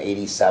here in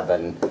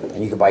 '87?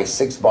 And you could buy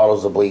 6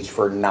 bottles of bleach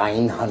for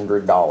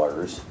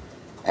 $900.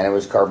 And it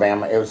was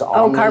carbamide. It was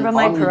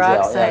carbamide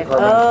peroxide.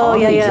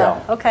 Yeah,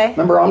 yeah. Okay.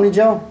 Remember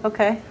Omnigel?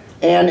 Okay.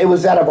 And it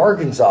was out of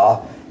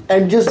Arkansas.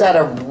 And just out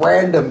of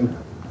random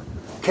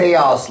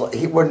chaos,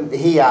 when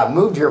he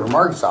moved here from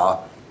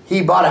Arkansas,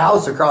 he bought a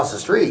house across the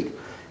street.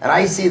 And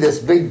I see this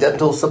big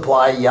dental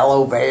supply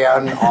yellow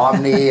van,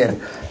 Omni,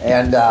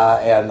 and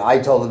I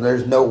told him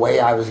there's no way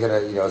I was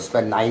gonna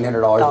spend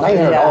 $900.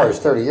 $900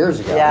 30 years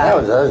ago.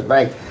 Yeah. That was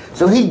bank.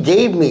 So he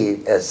gave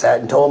me a set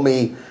and told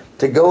me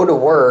to go to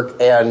work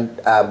and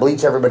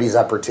bleach everybody's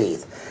upper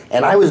teeth.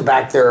 And I was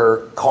back there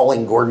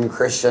calling Gordon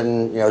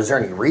Christian, is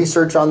there any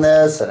research on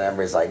this? And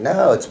everybody's like,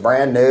 no, it's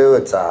brand new.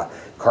 It's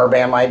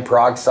carbamide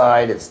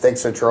peroxide. It's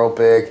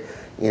thixotropic.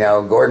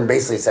 Gordon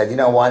basically said, you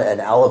know what? An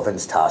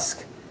elephant's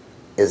tusk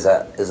is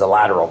a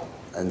lateral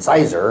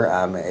incisor.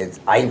 It's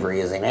ivory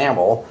is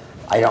enamel.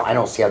 I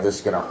don't see how this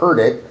is going to hurt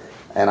it.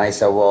 And I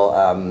said,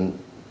 well,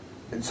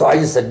 so I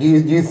just said, do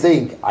you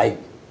think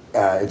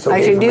it's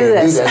okay for me to do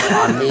this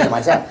on me and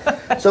my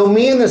staff? So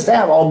me and the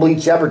staff all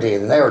bleached upper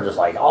teeth, and they were just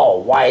like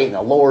all white, and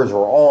the lowers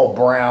were all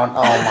brown.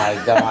 Oh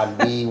my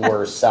God, we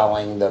were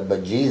selling the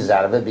bejesus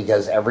out of it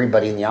because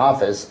everybody in the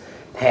office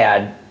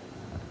had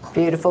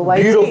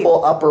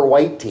beautiful upper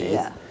white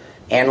teeth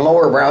and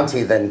lower brown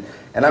teeth. And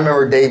I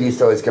remember Dave used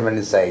to always come in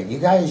and say, you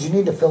guys, you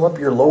need to fill up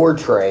your lower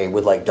tray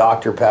with like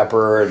Dr.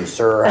 Pepper and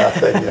syrup,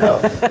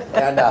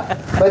 and,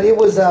 but it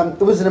was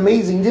an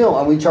amazing deal,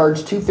 and we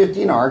charged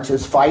 $250 an arch. It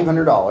was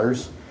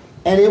 $500,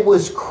 and it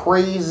was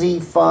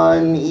crazy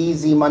fun,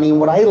 easy money. And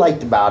what I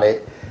liked about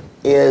it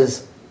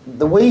is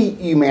the way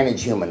you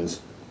manage humans.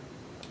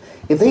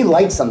 If they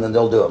like something,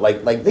 they'll do it.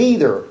 Like they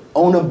either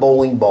own a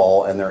bowling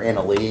ball and they're in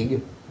a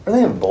league, or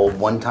they haven't bowled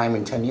one time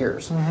in 10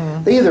 years.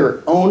 Mm-hmm. They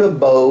either own a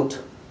boat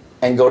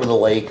and go to the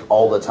lake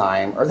all the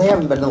time, or they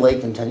haven't been to the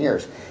lake in 10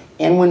 years.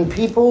 And when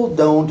people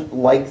don't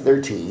like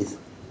their teeth,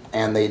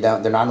 and they're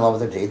not in love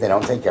with their teeth, they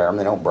don't take care of them,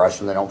 they don't brush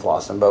them, they don't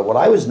floss them. But what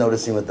I was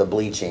noticing with the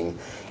bleaching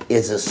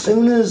is as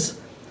soon as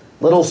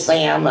little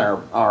Sam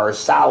or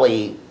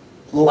Sally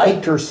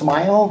liked her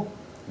smile,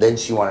 then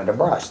she wanted to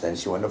brush, then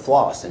she wanted to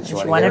floss, then she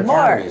wanted to get her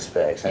cavities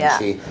fixed.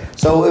 And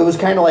so it was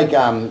kind of like,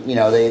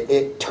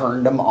 it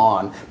turned them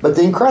on. But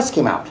then Crest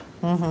came out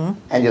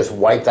and just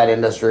wiped that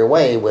industry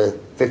away with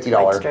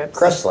 $50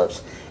 Crest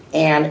slips.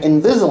 And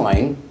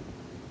Invisalign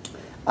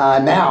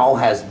now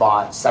has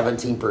bought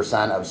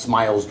 17% of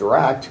Smiles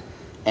Direct,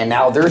 and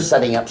now they're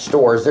setting up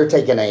stores. They're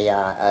taking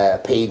a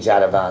page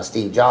out of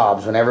Steve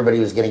Jobs. When everybody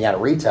was getting out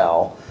of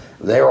retail,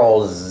 they were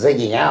all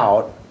zigging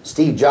out.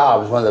 Steve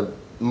Jobs, one of the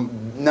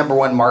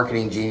 #1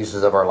 marketing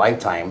geniuses of our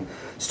lifetime,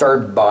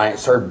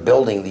 started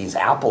building these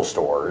Apple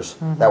stores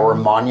that were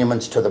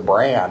monuments to the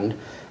brand.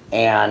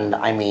 And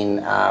I mean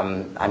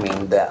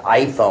the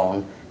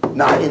iPhone,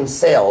 not in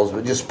sales,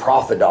 but just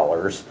profit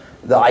dollars.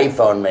 The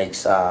iPhone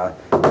makes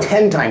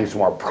 10 times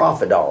more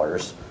profit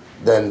dollars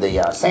than the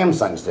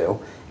Samsungs do.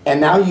 And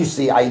now you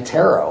see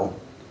iTero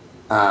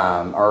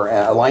or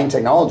Align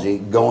Technology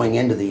going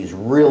into these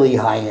really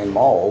high-end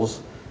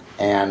malls,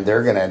 and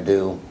they're going to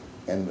do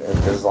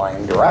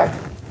Invisalign Direct.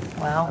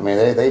 Wow. I mean,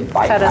 they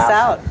bypass. Cut us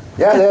out.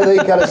 Yeah, they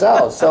cut us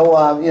out.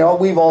 So,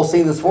 we've all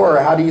seen this before.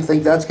 How do you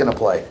think that's going to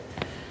play?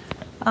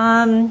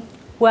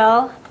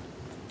 Well,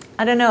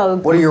 I don't know.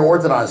 What do your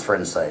orthodontist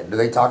friends say? Do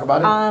they talk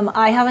about it?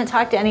 I haven't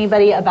talked to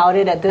anybody about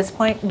it at this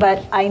point,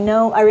 but I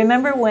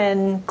remember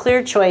when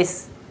Clear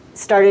Choice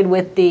started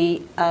with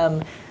the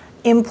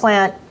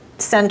implant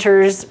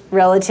centers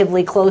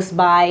relatively close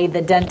by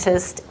the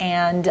dentist,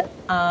 and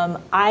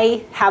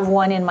I have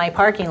one in my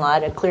parking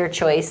lot, a Clear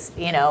Choice,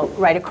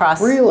 right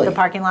across the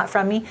parking lot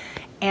from me,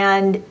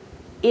 and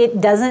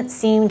it doesn't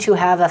seem to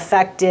have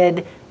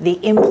affected the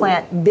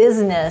implant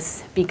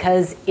business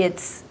because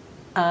it's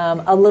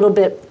a little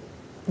bit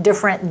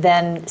different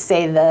than,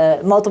 say, the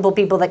multiple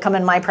people that come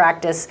in my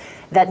practice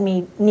that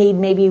need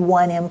maybe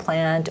one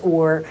implant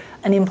or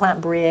an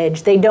implant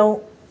bridge. They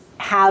don't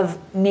have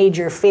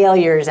major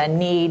failures and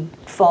need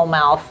full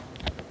mouth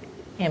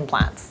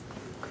implants.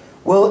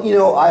 Well,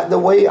 the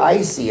way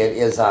I see it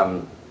is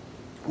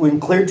when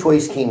Clear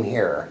Choice came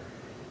here,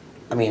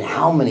 I mean,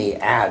 how many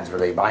ads were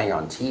they buying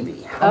on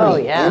TV? How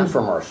many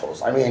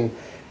infomercials? I mean,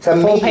 to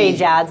me,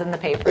 full-page ads in the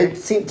paper. It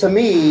seemed to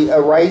me a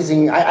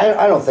rising.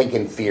 I don't think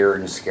in fear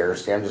and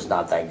scarcity. I'm just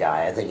not that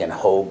guy. I think in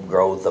hope,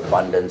 growth,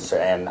 abundance,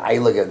 and I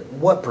look at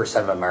what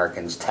percent of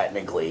Americans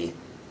technically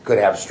could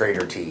have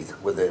straighter teeth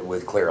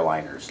with clear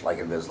aligners like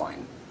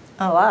Invisalign.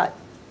 A lot.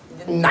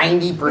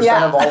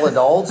 90% of all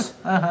adults.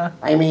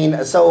 I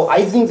mean, so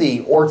I think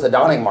the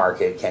orthodontic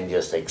market can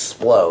just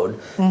explode.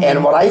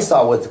 And what I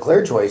saw with the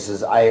Clear Choice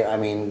is, I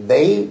mean,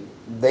 they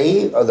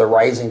are the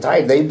rising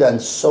tide. They've done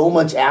so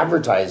much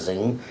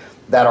advertising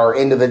that our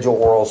individual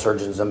oral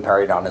surgeons and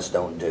periodontists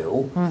don't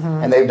do.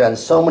 And they've done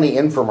so many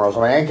infomercials.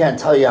 I mean, I can't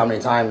tell you how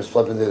many times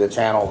flipping through the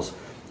channels,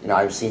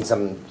 I've seen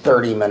some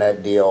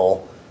 30-minute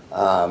deal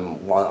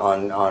on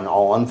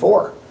All on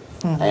 4.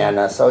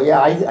 And so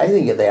yeah, I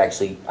think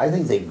I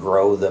think they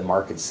grow the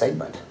market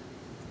segment.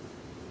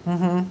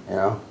 You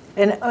know,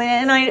 and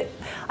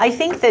I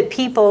think that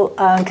people,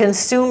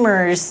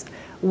 consumers,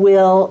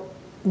 will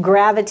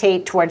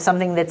gravitate towards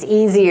something that's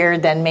easier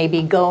than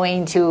maybe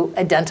going to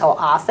a dental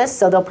office.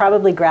 So they'll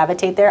probably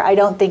gravitate there. I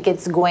don't think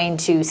it's going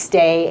to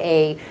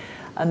stay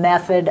a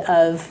method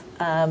of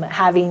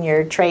having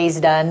your trays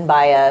done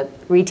by a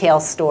retail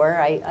store.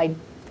 I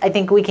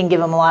think we can give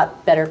them a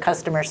lot better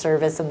customer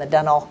service in the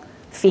dental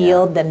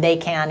field than they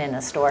can in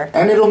a store.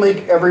 And it'll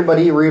make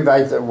everybody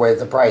reevaluate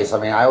the price. I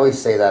mean, I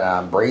always say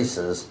that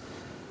braces,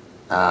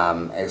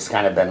 it's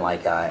kind of been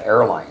like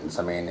airlines.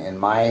 I mean, in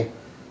my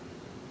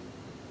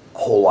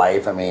whole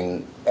life, I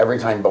mean, every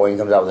time Boeing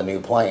comes out with a new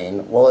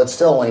plane, well, it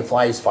still only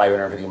flies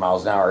 550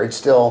 miles an hour. It's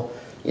still,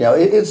 you know,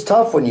 it's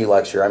tough when you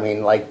lecture. I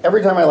mean, like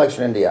every time I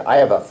lecture in India, I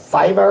have a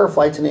 5-hour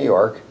flight to New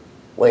York,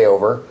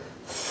 layover,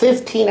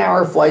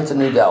 15-hour flight to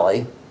New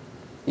Delhi.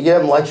 You get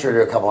them lecture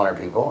to a couple hundred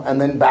people, and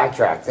then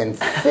backtrack, then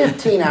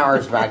 15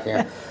 hours back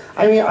here.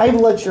 I mean, I've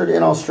lectured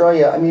in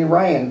Australia. I mean,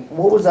 Ryan,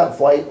 what was that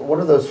flight? What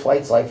are those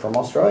flights like from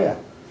Australia?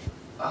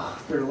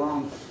 Oh, they're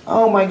long.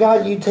 Oh my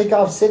God, you take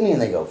off Sydney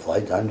and they go,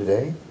 flight time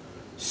today?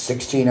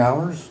 16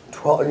 hours?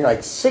 12, and you're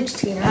like,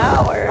 16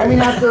 hours? I mean,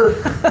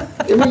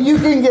 you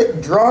can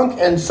get drunk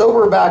and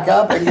sober back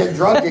up and get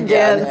drunk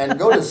again and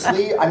go to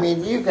sleep. I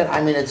mean,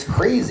 it's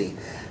crazy.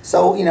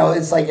 So, you know,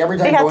 it's like every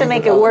time they have to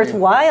make it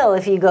worthwhile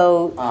if you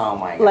go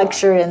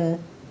lecture in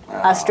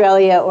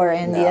Australia or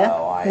India.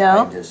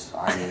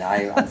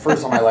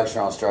 First time I lectured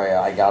in Australia,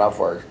 I got off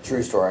work,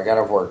 true story, I got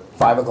off work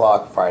 5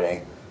 o'clock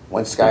Friday,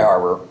 went to Sky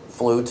Harbor,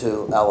 flew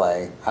to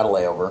LA, had a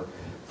layover,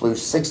 flew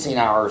 16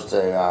 hours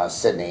to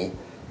Sydney,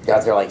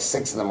 got there like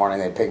 6 in the morning,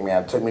 they picked me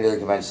up, took me to the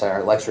convention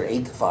center, lectured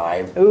 8 to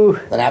 5. Ooh.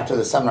 Then after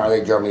the seminar,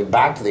 they drove me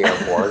back to the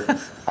airport.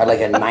 I had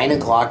like a 9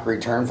 o'clock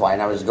return flight,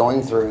 and I was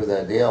going through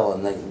the deal,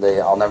 and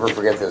I'll never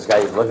forget this guy.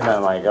 He's looking at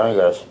me like, he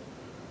goes,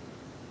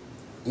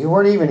 "You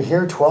weren't even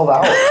here 12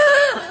 hours."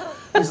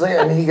 He's like,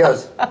 and he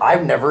goes,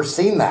 "I've never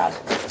seen that."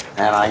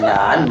 And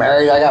I'm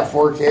married, I got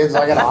 4 kids,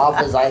 I got an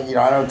office, I don't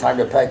have time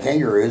to pet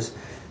kangaroos.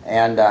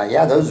 And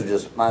those are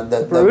just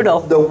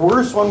brutal. The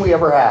worst one we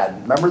ever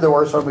had. Remember the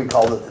worst one? We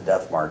called it the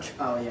Death March.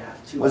 Oh yeah.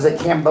 Was it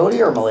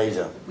Cambodia or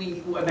Malaysia?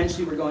 We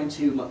eventually were going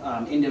to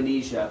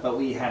Indonesia, but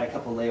we had a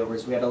couple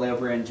layovers. We had a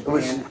layover in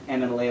Japan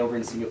and then a layover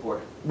in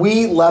Singapore.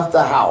 We left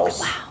the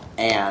house,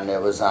 and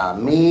it was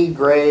me,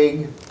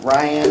 Greg,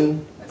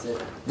 Ryan. That's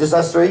it. Just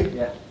us 3.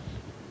 Yeah.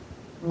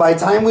 By the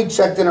time we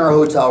checked in our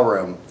hotel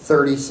room,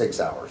 36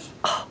 hours.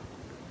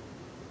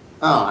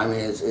 Oh, I mean,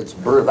 it's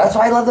brutal. That's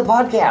why I love the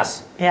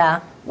podcast.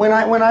 Yeah. When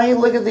I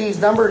look at these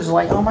numbers,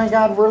 like, oh my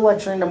God, we're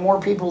lecturing to more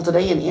people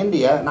today in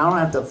India, and I don't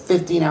have to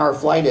 15-hour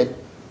flight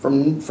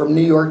from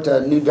New York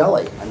to New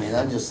Delhi. I mean,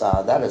 that is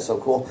so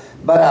cool.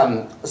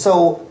 But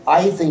so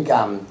I think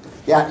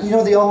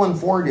the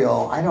all-in-4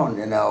 deal. I don't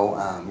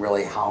know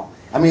really how.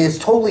 I mean, it's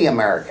totally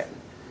American.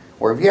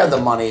 Where if you have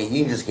the money,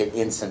 you can just get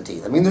instant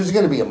teeth. I mean, there's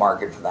going to be a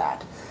market for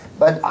that.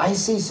 But I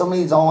see some of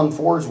these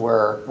all-in-4s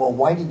where, well,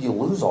 why did you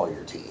lose all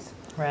your teeth?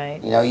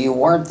 Right. You know, you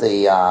weren't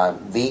the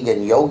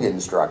vegan yoga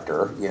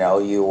instructor. You know,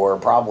 you were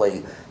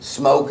probably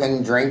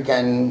smoking,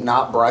 drinking,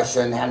 not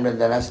brushing, hadn't been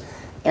dentist.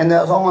 And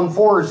those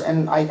all-in-4s,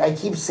 and I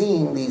keep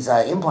seeing these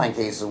implant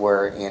cases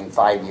where in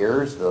 5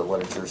 years, the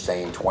literature's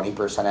saying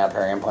 20% have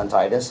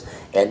peri-implantitis.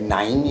 At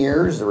 9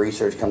 years, the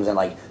research comes in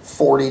like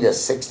 40 to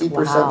 60%.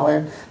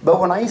 Wow. But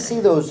when I see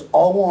those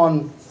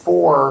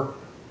all-on-4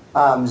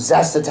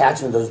 zest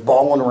attachments, those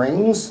ball and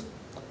rings,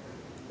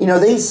 you know,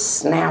 they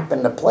snap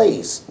into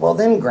place. Well,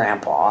 then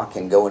Grandpa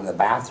can go into the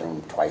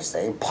bathroom twice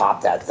a day,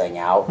 pop that thing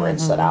out,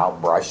 rinse it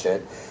out, brush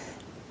it.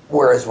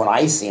 Whereas when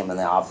I see them in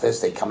the office,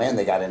 they come in,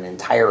 they got an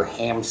entire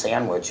ham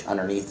sandwich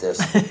underneath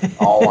this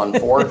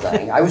all-on-4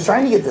 thing. I was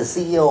trying to get the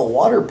CEO of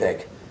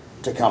Waterpick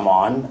to come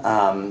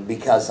on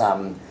because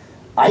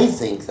I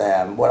think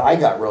that what I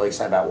got really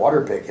excited about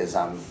Waterpick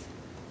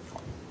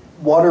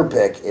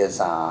is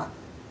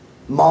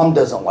Mom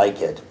doesn't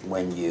like it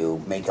when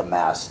you make a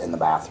mess in the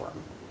bathroom.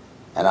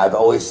 And I've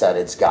always said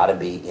it's got to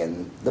be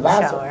in the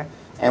bathroom. Shower.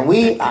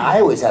 And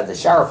I always had the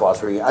shower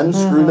floss where you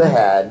unscrew the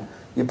head,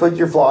 you put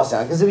your floss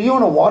down. Because if you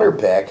want a water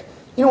pick,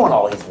 you don't want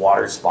all these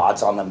water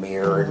spots on the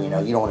mirror, and you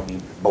don't want to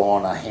be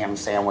blowing a ham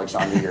sandwich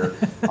onto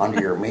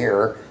your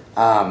mirror.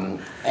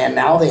 And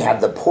now they have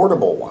the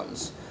portable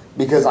ones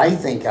because I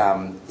think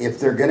if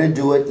they're going to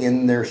do it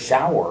in their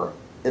shower,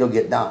 it'll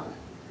get done.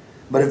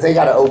 But if they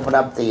got to open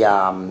up the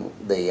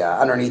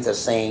underneath the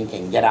sink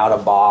and get out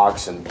a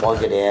box and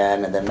plug it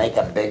in and then make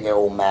a big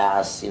old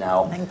mess,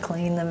 and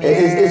clean the mirror,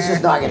 it's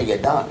just not going to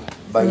get done.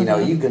 But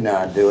you can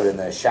do it in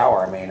the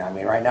shower. I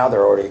mean, right now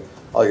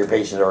all your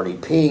patients are already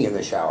peeing in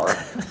the shower.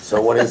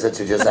 So what is it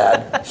to just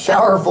add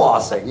shower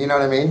flossing? You know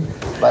what I mean?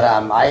 But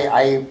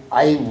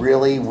I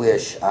really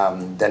wish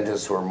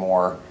dentists were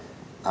more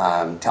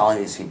telling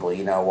these people,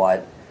 you know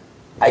what,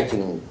 I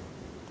can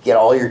get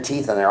all your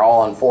teeth and they're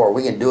all on 4.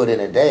 We can do it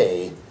in a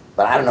day,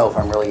 but I don't know if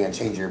I'm really going to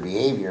change your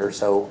behavior.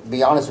 So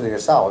be honest with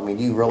yourself. I mean,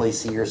 do you really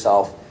see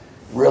yourself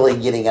really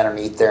getting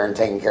underneath there and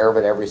taking care of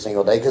it every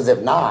single day. Because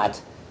if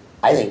not,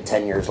 I think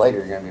 10 years later,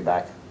 you're going to be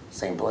back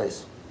same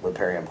place with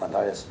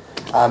periimplantitis.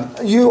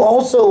 You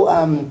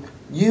also,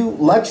 you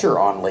lecture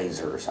on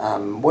lasers.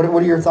 What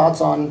are your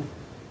thoughts on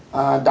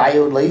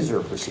diode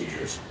laser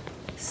procedures?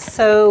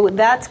 So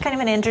that's kind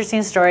of an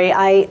interesting story.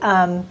 I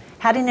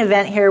had an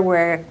event here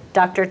where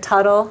Dr.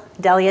 Tuttle,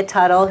 Delia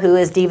Tuttle, who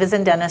is Divas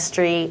in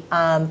Dentistry,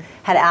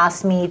 had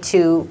asked me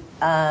to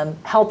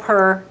help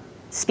her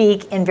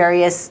speak in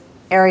various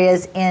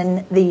areas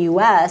in the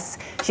U.S.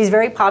 She's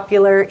very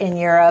popular in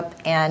Europe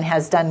and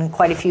has done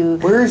quite a few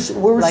Where was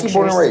she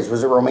born and raised?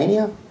 Was it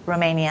Romania?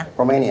 Romania.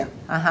 Romania.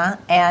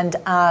 And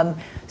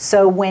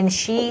so when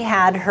she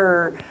had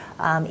her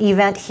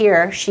event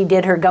here, she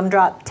did her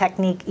gumdrop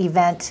technique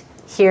event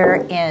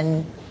here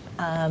in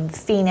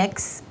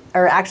Phoenix,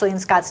 or actually in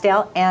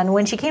Scottsdale. And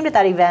when she came to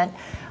that event,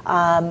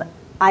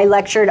 I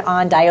lectured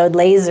on diode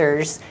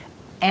lasers,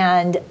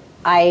 and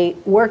I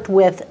worked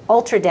with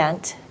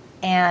Ultradent,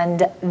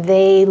 and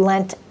they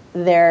lent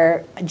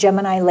their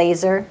Gemini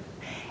laser,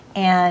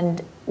 and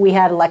we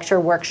had a lecture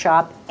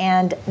workshop,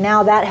 and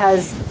now that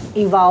has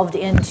evolved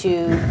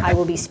into, I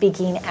will be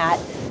speaking at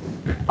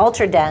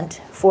Ultradent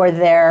for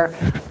their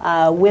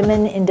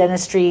Women in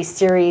Dentistry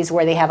series,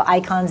 where they have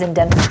Icons in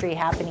Dentistry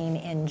happening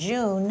in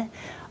June.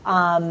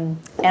 And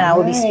I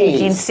will be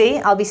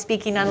speaking, I'll be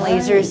speaking on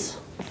lasers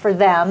for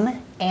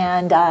them,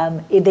 and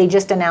they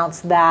just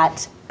announced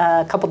that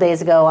a couple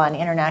days ago on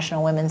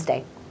International Women's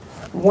Day.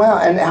 Wow,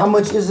 and how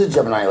much is a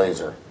Gemini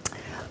laser?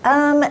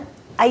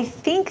 I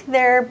think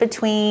they're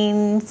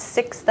between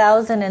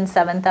 6,000 and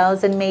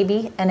 7,000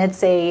 maybe, and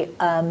it's a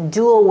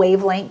dual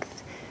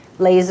wavelength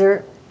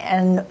laser,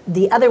 and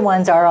the other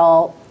ones are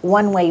all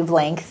one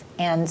wavelength,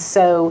 and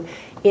so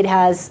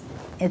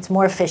it's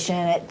more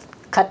efficient, it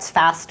cuts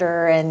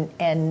faster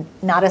and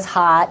not as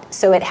hot,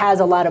 so it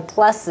has a lot of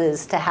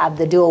pluses to have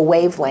the dual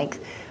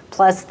wavelength.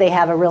 Plus they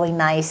have a really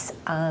nice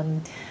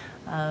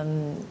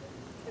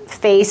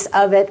face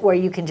of it where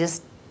you can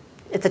just,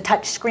 it's a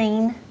touch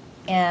screen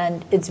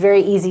and it's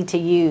very easy to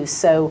use.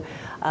 So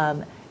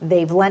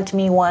they've lent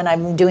me one.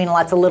 I'm doing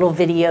lots of little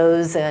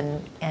videos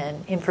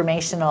and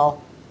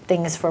informational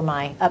things for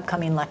my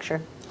upcoming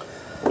lecture.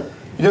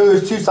 You know,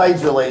 there's two sides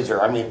to the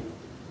laser. I mean,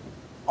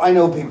 I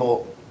know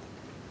people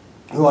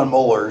who on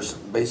molars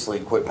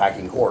basically quit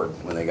packing cord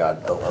when they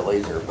got a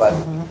laser, but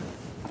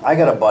I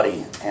got a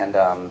buddy, and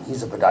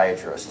he's a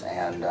podiatrist,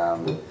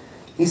 and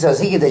he says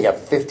he can take a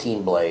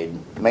 15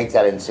 blade, make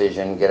that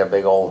incision, get a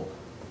big old,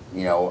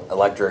 you know,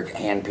 electric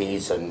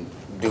handpiece and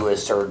do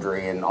his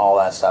surgery and all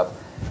that stuff.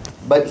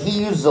 But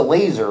he uses a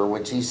laser,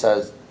 which he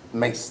says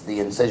makes the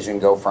incision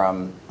go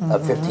from a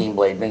 15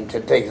 blade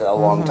to take a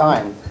long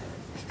time.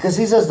 Because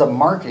he says the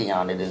marketing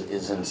on it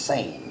is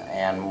insane.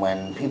 And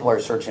when people are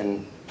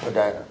searching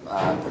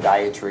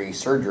podiatry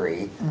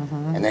surgery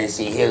and they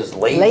see his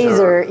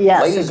laser,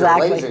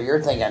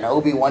 you're thinking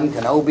Obi-Wan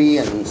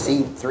Kenobi and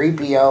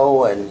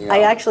C-3PO, and you know. I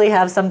actually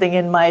have something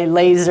in my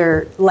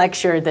laser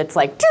lecture that's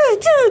like,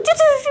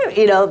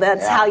 you know,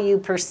 that's how you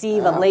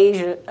perceive a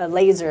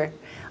laser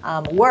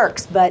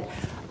works. But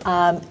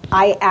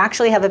I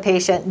actually have a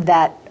patient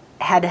that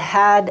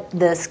had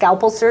the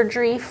scalpel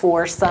surgery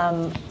for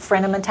some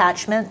frenum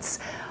attachments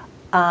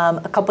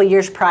a couple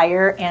years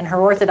prior, and her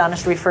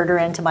orthodontist referred her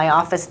into my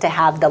office to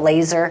have the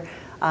laser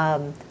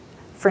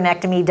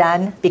frenectomy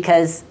done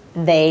because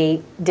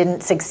they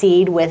didn't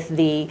succeed with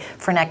the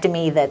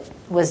frenectomy that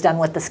was done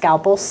with the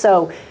scalpel.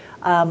 So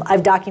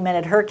I've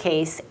documented her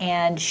case,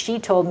 and she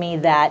told me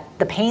that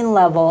the pain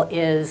level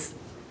is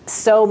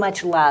so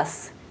much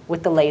less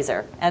with the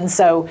laser. And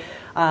so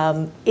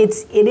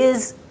it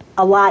is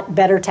a lot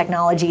better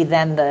technology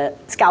than the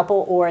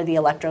scalpel or the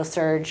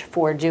electrosurge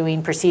for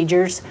doing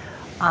procedures.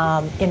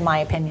 In my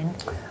opinion.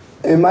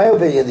 In my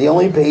opinion, the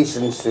only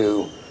patients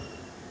who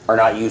are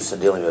not used to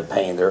dealing with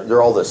pain,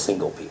 they're all the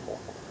single people.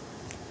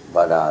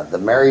 But the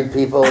married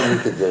people, you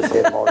could just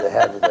hit them over the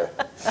head with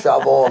a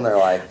shovel, and they're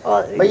like.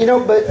 But you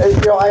know,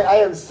 I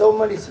have so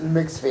many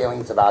mixed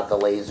feelings about the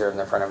laser and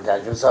the frenum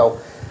attachment. So,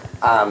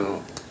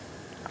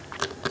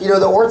 you know,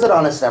 the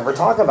orthodontists never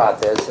talk about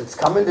this. It's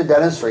coming to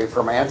dentistry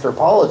from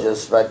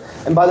anthropologists,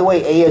 and by the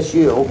way,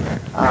 ASU,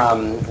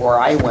 where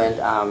I went,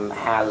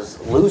 has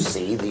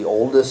Lucy, the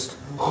oldest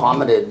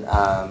hominid,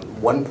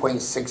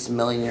 1.6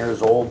 million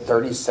years old,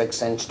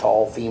 36-inch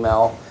tall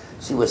female.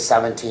 She was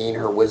 17.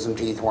 Her wisdom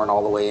teeth weren't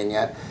all the way in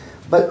yet.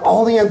 But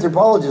all the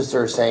anthropologists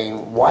are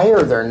saying, why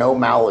are there no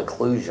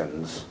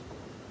malocclusions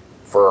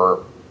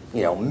for,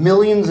 you know,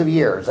 millions of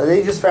years?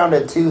 They just found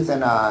a tooth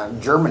in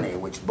Germany,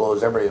 which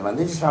blows everybody's mind.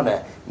 They just found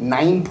a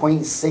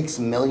 9.6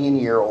 million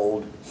year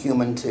old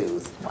human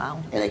tooth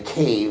in a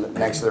cave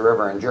next to the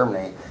river in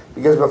Germany.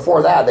 Because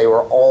before that, they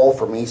were all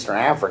from Eastern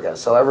Africa.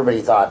 So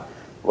everybody thought,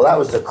 well, that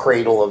was the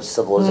cradle of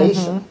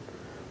civilization,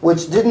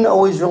 which didn't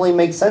always really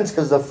make sense,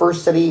 because the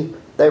first city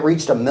that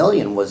reached 1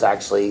 million was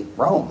actually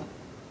Rome.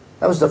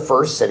 That was the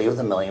first city with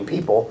 1 million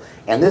people,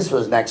 and this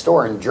was next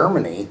door in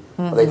Germany.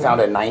 Where they found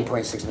a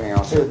 9.6 million year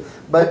old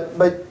tooth. But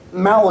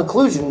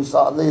malocclusions,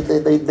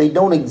 they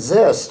don't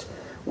exist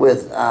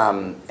with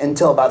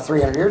until about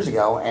 300 years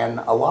ago, and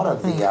a lot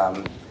of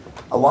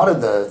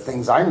the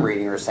things I'm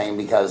reading are saying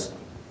because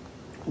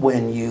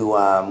when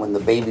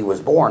the baby was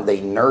born,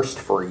 they nursed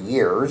for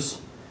years,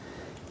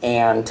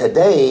 and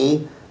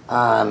today,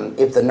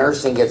 if the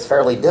nursing gets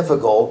fairly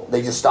difficult,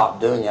 they just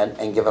stop doing it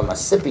and give them a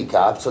sippy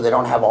cup so they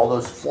don't have all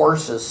those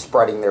forces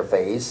spreading their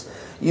face.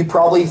 You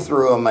probably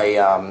threw them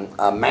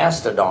a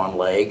mastodon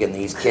leg, and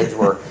these kids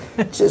were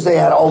just, they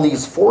had all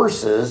these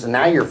forces, and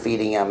now you're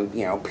feeding them,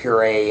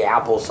 puree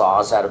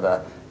applesauce out of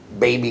a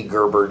baby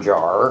Gerber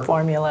jar.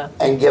 Formula.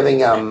 And giving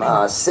them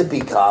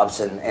sippy cups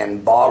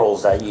and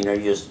bottles that,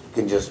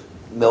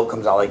 milk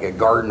comes out like a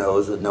garden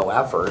hose with no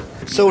effort.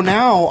 So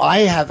now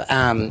I have,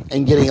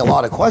 and getting a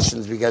lot of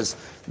questions because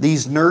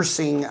these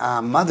nursing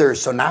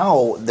mothers, so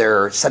now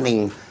they're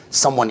sending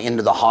someone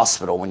into the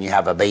hospital when you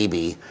have a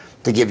baby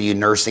to give you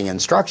nursing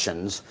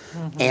instructions.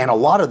 And a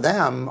lot of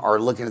them are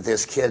looking at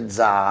this kid's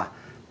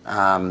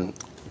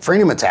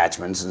freedom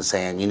attachments and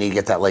saying, you need to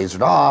get that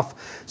lasered off.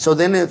 So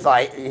then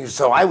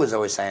so I was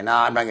always saying, no,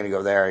 I'm not going to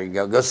go there.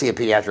 You go see a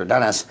pediatric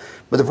dentist.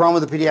 But the problem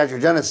with the pediatric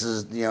dentist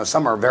is,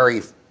 some are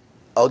very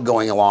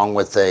going along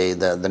with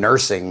the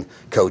nursing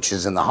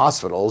coaches in the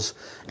hospitals,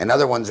 and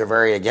other ones are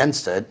very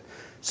against it.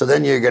 So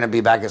then you're going to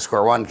be back at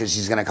square one because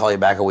she's going to call you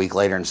back a week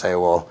later and say,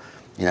 well,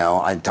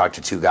 I talked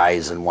to two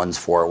guys and one's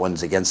for it,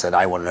 one's against it.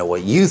 I want to know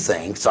what you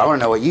think. So I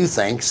want to know what you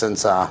think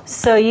since...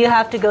 So you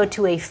have to go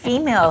to a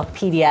female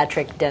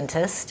pediatric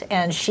dentist,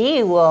 and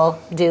she will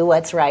do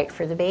what's right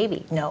for the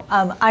baby.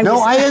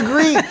 I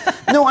agree.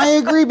 No, I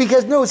agree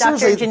because,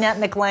 seriously... Dr. Jeanette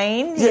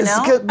McLean,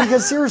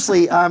 Because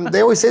seriously,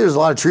 they always say there's a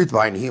lot of truth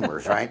behind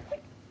humors, right?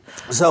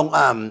 So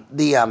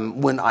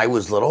when I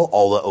was little,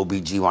 all the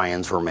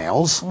OBGYNs were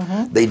males.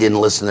 They didn't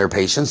listen to their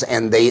patients,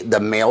 and the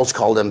males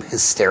called them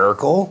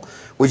hysterical,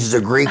 which is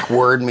a Greek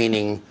word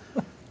meaning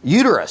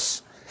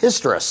uterus,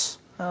 hysterus.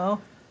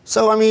 Oh.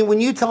 So, when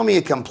you tell me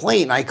a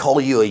complaint and I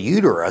call you a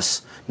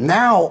uterus,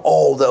 now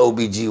all the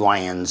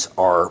OBGYNs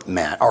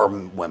are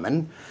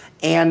women.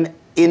 And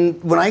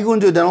when I go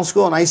into a dental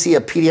school and I see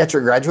a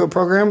pediatric graduate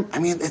program,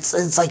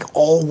 it's like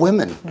all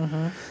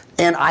women.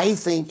 And I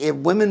think if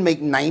women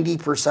make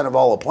 90% of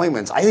all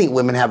appointments, I think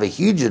women have a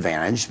huge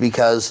advantage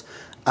because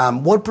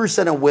what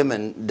percent of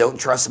women don't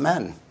trust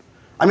men?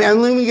 Let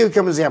me give you a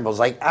couple examples.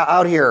 Like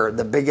out here,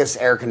 the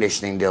biggest air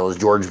conditioning deal is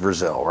George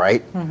Brazil,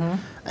 right?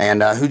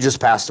 And who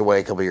just passed away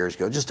a couple years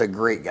ago. Just a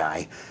great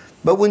guy.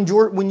 But when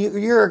your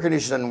air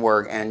conditioner doesn't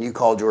work and you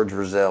call George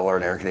Brazil or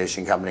an air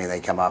conditioning company and they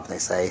come up and they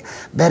say,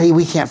 Betty,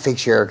 we can't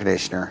fix your air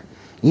conditioner.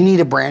 You need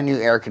a brand new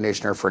air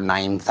conditioner for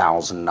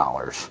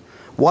 $9,000.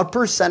 What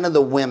percent of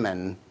the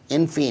women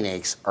in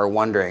Phoenix are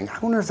wondering, I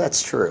wonder if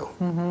that's true?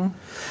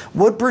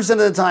 What percent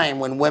of the time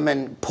when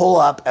women pull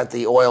up at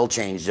the oil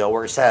change deal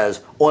where it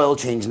says oil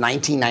change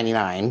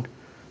 $19.99,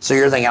 so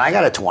you're thinking, I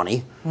got a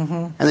 20,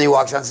 and then he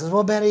walks out and says,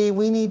 well, Betty,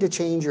 we need to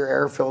change your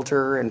air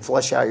filter and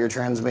flush out your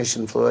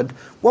transmission fluid.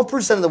 What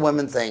percent of the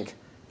women think,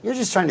 you're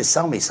just trying to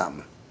sell me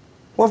something?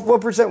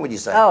 What percent would you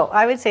say? Oh,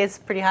 I would say it's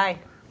pretty high.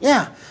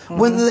 Yeah.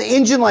 When the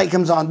engine light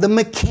comes on, the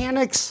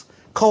mechanics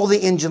call the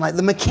engine light.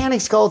 The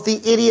mechanics call it the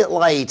idiot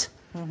light.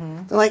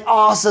 They're like,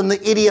 awesome,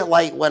 the idiot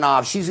light went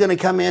off. She's going to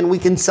come in. We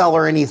can sell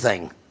her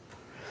anything.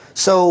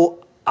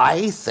 So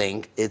I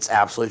think it's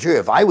absolutely true.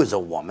 If I was a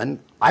woman,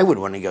 I would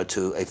want to go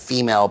to a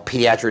female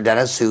pediatric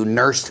dentist who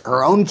nursed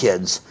her own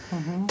kids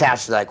to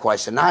answer that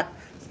question. Not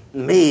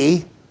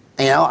me.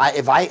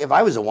 If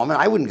I was a woman,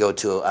 I wouldn't go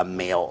to a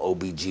male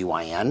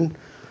OBGYN.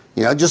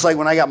 Just like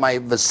when I got my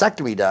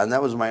vasectomy done,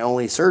 that was my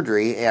only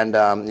surgery, and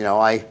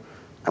I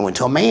went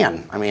to a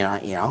man.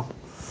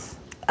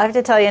 I have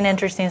to tell you an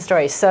interesting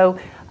story. So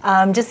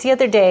just the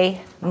other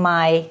day,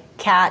 I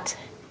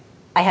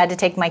had to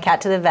take my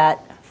cat to the vet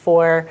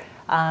for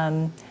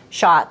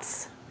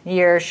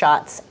year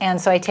shots.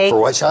 And so I take... For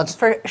what shots?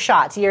 For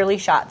shots, yearly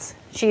shots.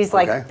 She's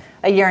like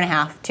a year and a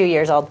half, 2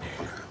 years old.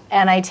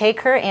 And I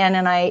take her in,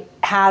 and I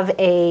have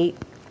a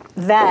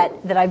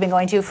vet that I've been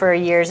going to for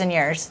years and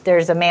years.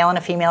 There's a male and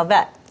a female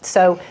vet.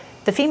 So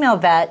the female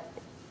vet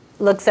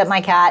looks at my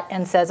cat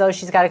and says, oh,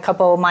 she's got a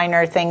couple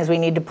minor things, we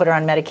need to put her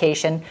on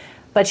medication.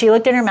 But she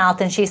looked in her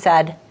mouth and she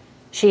said,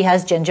 she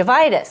has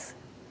gingivitis.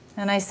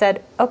 And I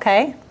said,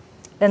 okay.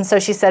 And so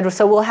she said,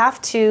 so we'll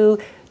have to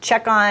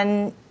check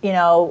on,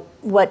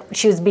 what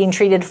she was being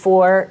treated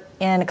for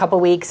in a couple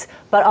weeks,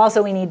 but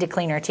also we need to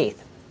clean her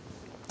teeth.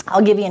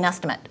 I'll give you an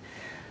estimate.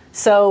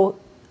 So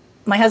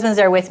my husband's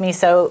there with me,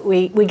 so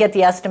we get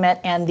the estimate,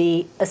 and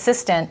the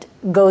assistant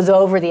goes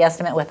over the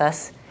estimate with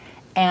us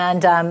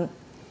and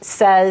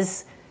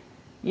says,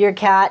 your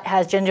cat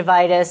has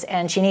gingivitis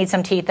and she needs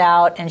some teeth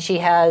out and she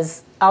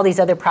has all these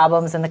other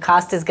problems, and the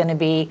cost is going to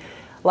be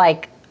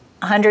like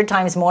 100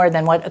 times more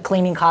than what a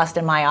cleaning cost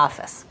in my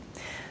office.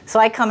 So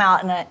I come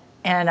out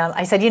and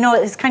I said,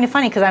 it's kind of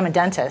funny because I'm a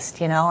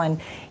dentist,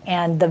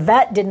 and the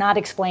vet did not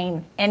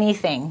explain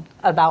anything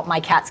about my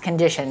cat's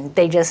condition.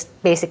 They just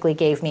basically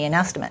gave me an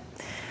estimate.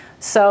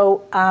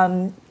 So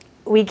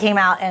we came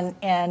out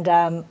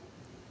and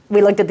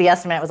we looked at the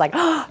estimate. It was like,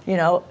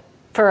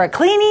 for a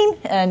cleaning,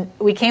 and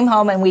we came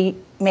home and we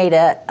made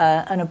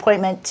an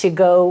appointment to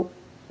go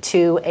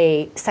to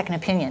a second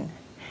opinion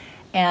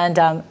and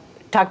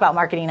talk about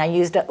marketing. I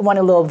used one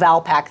of the little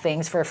Valpak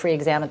things for a free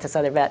exam at this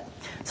other vet.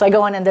 So I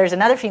go in and there's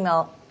another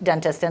female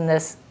dentist in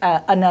this,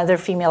 another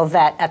female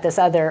vet at this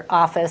other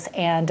office,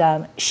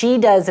 and she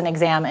does an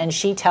exam and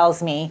she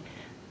tells me,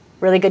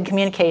 really good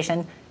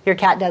communication, your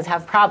cat does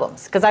have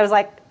problems. Because I was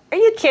like, are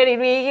you kidding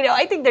me? You know,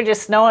 I think they're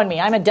just snowing me.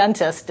 I'm a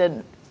dentist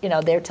and, you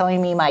know, they're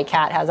telling me my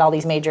cat has all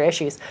these major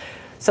issues.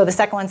 So the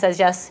second one says,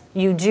 yes,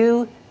 you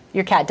do,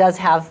 your cat does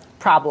have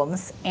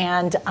problems,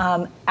 and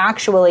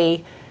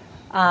actually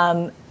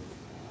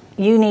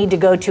you need to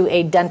go to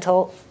a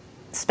dental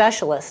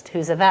specialist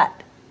who's a vet.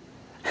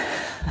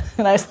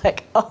 And I was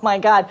like, oh my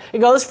God. It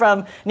goes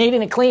from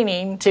needing a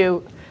cleaning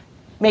to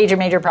major,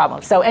 major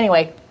problems. So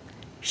anyway,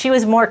 she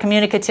was more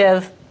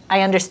communicative.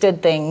 I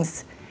understood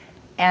things.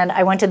 And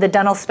I went to the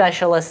dental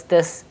specialist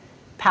this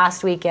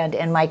past weekend,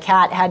 and my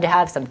cat had to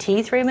have some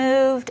teeth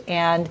removed.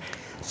 And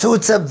so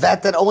it's a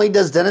vet that only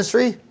does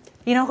dentistry?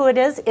 You know who it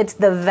is? It's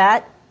the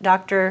vet,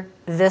 Dr.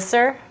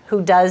 Visser,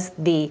 who does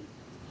the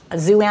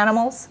zoo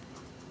animals.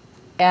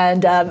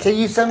 And can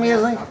you send me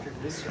his link?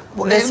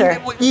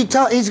 Visser. You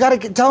he's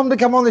got to tell him to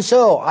come on the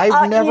show.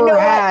 I've never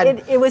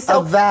had it was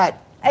so, a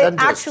vet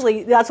dentist.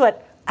 Actually, that's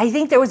what I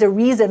think. There was a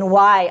reason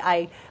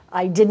why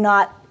I did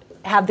not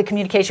have the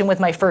communication with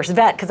my first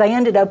vet, because I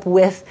ended up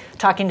with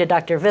talking to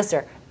Dr.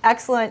 Visser.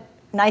 Excellent,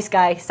 nice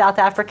guy, South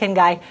African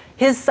guy.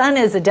 His son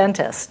is a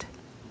dentist.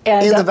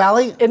 And, in the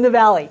Valley? In the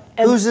Valley.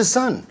 And who's his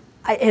son?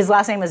 His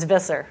last name is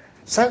Visser.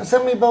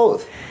 Send me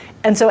both.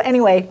 And so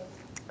anyway,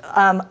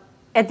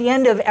 at the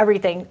end of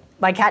everything,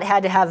 my cat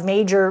had to have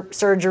major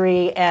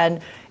surgery,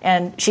 and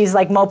she's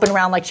like moping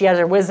around like she has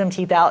her wisdom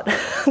teeth out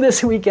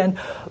this weekend.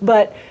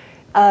 But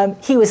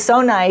he was so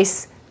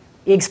nice.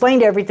 He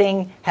explained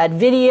everything, had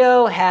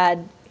video,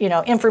 had, you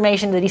know,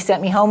 information that he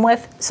sent me home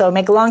with. So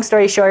make a long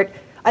story short,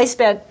 I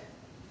spent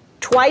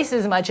twice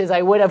as much as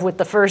I would have with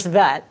the first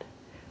vet,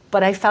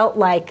 but I felt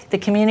like the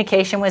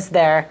communication was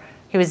there.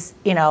 He was,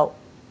 you know,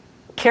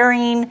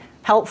 caring,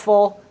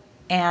 helpful,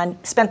 and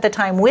spent the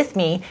time with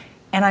me.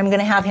 And I'm going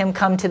to have him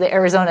come to the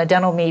Arizona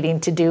dental meeting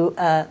to do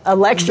a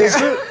lecture.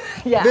 Visser?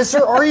 Yeah.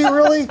 Visser, are you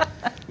really?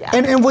 Yeah.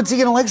 And what's he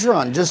going to lecture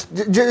on? Just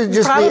Probably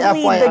the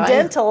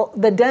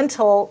FYI? the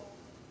dental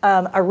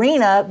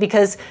arena,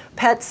 because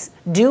pets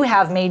do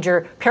have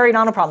major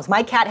periodontal problems.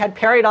 My cat had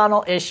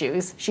periodontal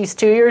issues. She's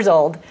 2 years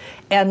old.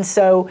 And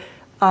so,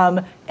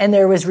 and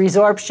there was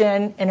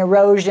resorption and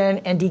erosion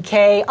and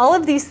decay, all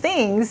of these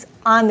things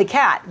on the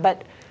cat.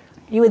 But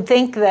you would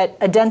think that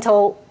a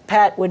dental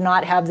pet would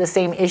not have the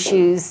same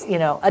issues. You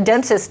know, a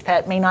dentist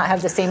pet may not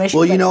have the same issues.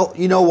 Well,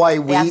 you know why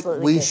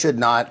we did. should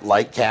not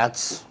like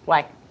cats?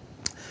 Why?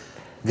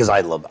 Because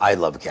I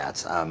love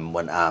cats.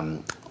 When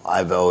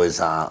I've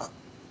always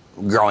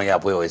growing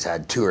up, we always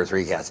had 2 or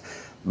 3 cats.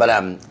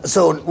 But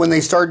so when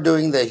they started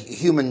doing the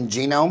human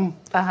genome,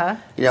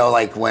 you know,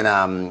 like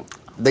when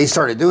they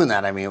started doing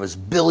that, I mean, it was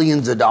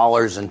billions of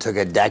dollars and took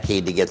a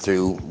decade to get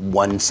through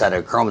one set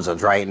of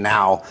chromosomes. Right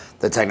now,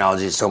 the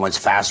technology is so much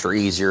faster,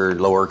 easier,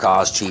 lower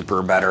cost,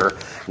 cheaper, better.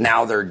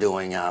 Now they're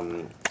doing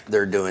the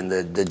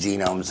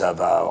genomes of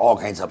all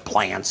kinds of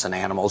plants and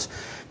animals.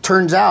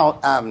 Turns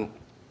out,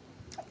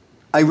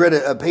 I read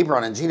a paper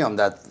on a genome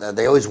that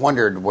they always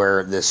wondered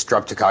where this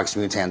Streptococcus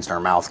mutans in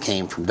our mouth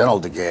came from dental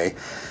decay,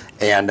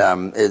 and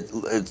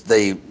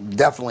they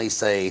definitely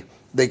say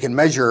they can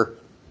measure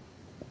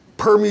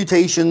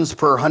permutations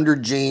per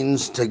 100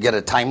 genes to get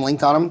a time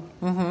length on them.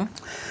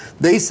 Mm-hmm.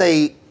 They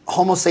say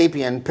Homo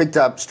sapien picked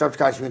up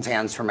Streptococcus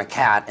mutans from a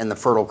cat in the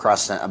Fertile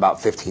Crescent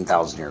about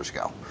 15,000 years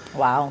ago.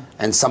 Wow.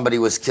 And somebody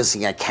was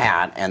kissing a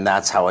cat, and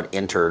that's how it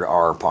entered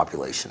our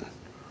population.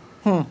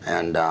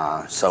 And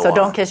so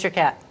don't kiss your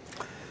cat.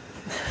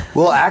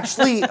 Well,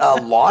 actually, a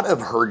lot of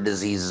herd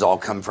diseases all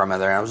come from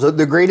other animals.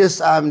 The greatest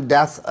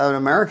death in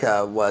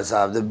America was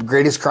the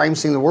greatest crime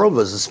scene in the world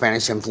was the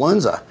Spanish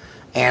influenza.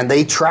 And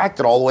they tracked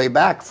it all the way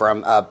back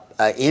from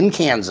in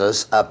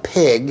Kansas, a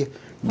pig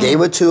gave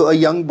it to a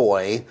young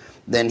boy.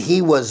 Then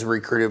he was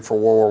recruited for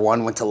World War I,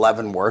 went to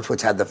Leavenworth,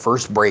 which had the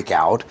first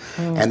breakout.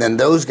 And then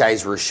those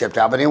guys were shipped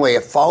out. But anyway,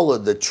 it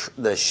followed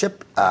the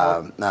ship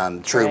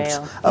troops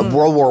of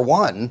World War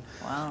I.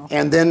 Wow.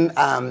 And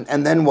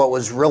then what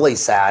was really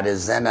sad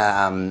is then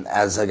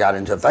as it got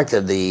into effect,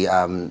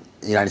 the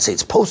United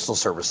States Postal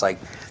Service, like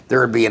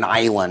there would be an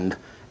island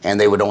and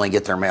they would only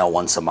get their mail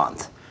once a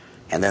month.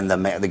 And then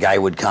the guy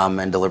would come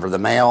and deliver the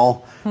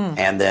mail,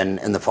 and then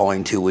in the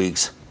following 2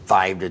 weeks,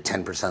 5 to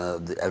 10%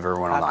 of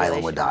everyone on the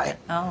island would die.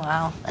 Oh,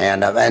 wow.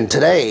 And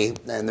today,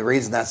 and the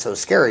reason that's so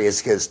scary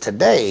is because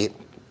today,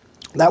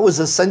 that was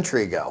a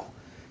century ago.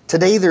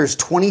 Today there's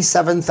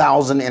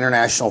 27,000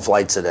 international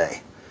flights a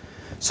day.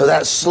 So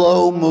that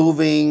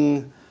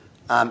slow-moving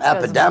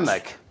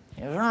epidemic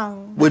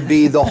would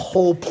be the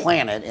whole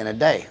planet in a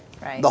day.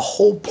 Right. The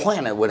whole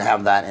planet would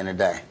have that in a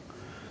day.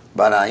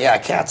 But yeah,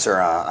 cats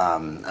are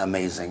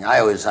amazing. I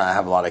always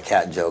have a lot of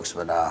cat jokes,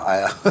 but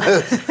I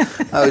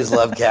always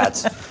love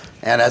cats.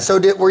 And so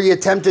were you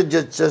tempted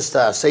to just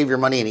save your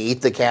money and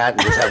eat the cat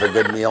and just have a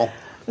good meal?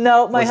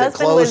 No, Was it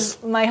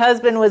close? my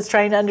husband was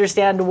trying to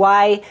understand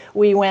why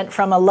we went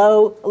from a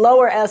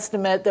lower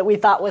estimate that we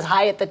thought was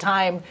high at the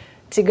time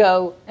to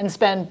go and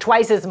spend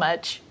twice as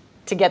much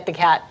to get the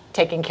cat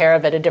taken care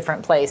of at a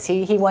different place.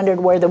 He wondered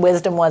where the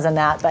wisdom was in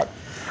that, but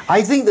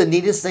I think the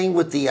neatest thing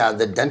with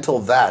the dental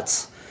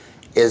vets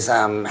is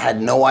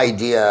had no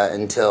idea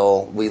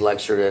until we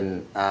lectured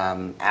in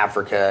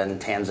Africa and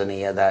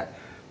Tanzania that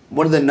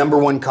one of the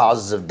 #1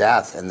 causes of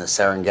death in the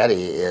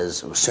Serengeti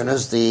is as soon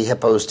as the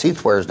hippo's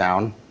teeth wears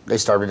down, they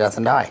starve to death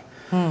and die.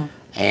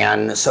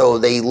 And so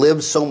they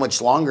live so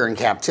much longer in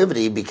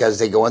captivity because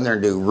they go in there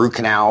and do root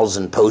canals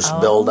and post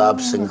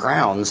buildups and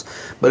crowns.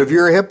 But if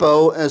you're a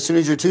hippo, as soon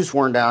as your tooth's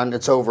worn down,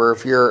 it's over.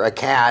 If you're a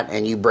cat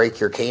and you break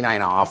your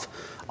canine off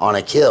on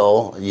a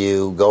kill,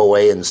 you go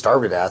away and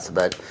starve to death.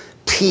 But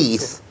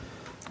teeth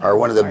are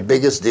one of the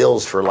biggest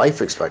deals for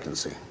life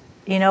expectancy.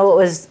 you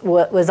know,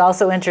 what was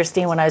also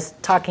interesting when I was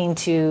talking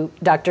to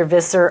Dr.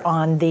 Visser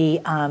on the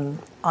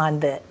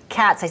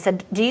cats. I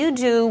said, "Do you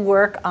do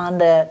work on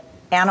the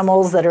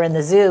animals that are in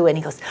the zoo?" And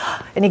he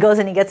goes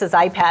and he gets his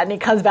iPad and he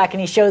comes back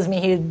and he shows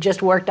me he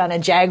just worked on a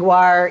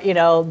jaguar, you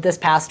know, this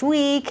past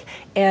week.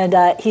 And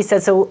he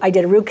said, "So I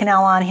did a root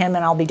canal on him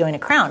and I'll be doing a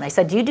crown." I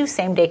said, "Do you do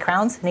same day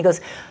crowns?" And he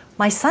goes,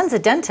 "My son's a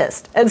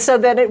dentist." And so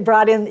then it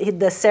brought in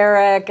the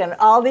CEREC and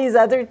all these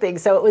other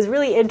things. So it was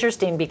really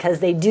interesting because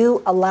they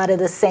do a lot of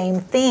the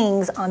same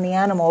things on the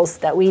animals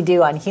that we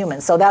do on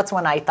humans. So that's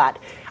when I thought,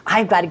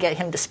 I've got to get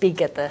him to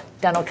speak at the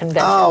dental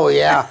convention. Oh,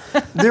 yeah.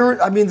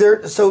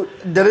 So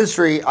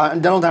dentistry,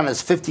 Dentaltown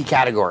has 50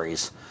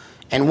 categories.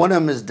 And one of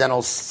them is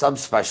dental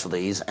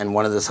subspecialties, and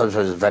one of the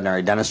subspecialties is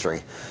veterinary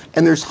dentistry.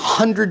 And there's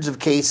hundreds of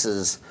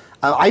cases.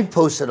 I've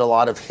posted a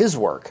lot of his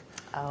work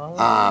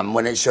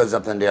when it shows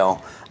up in the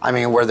deal. I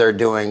mean, where they're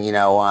doing,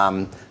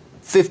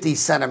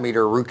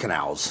 50-centimeter root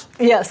canals.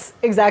 Yes,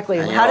 exactly.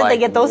 And how did they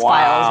get those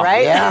files,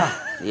 right? Yeah.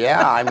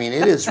 Yeah, I mean,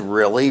 it is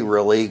really,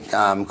 really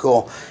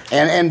cool.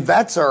 And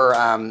vets are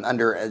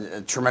under a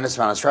tremendous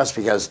amount of stress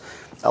because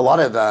a lot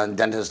of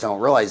dentists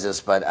don't realize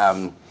this, but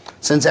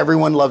since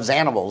everyone loves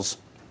animals,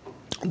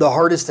 the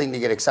hardest thing to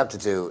get accepted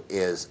to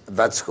is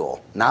vet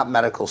school, not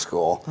medical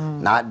school,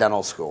 not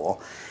dental school.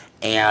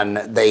 And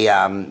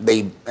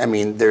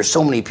there's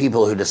so many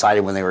people who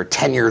decided when they were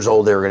 10 years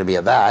old they were going to be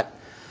a vet,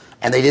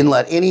 and they didn't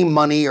let any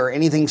money or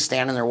anything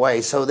stand in their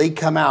way. So they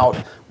come out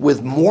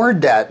with more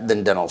debt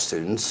than dental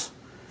students,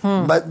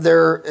 but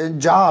their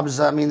jobs,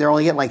 they're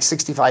only getting like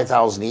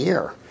 $65,000 a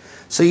year.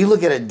 So you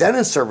look at a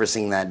dentist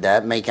servicing that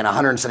debt, making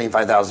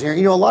 $175,000 a year.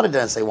 You know, a lot of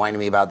dentists, they whine to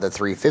me about the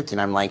 $350,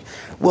 and I'm like,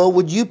 well,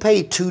 would you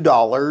pay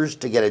 $2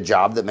 to get a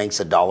job that makes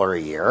 $1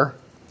 a year?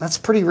 That's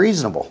pretty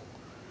reasonable.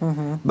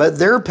 But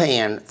they're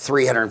paying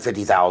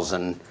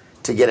 $350,000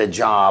 to get a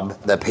job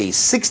that pays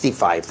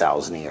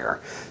 $65,000 a year.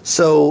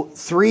 So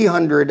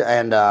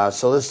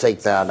so let's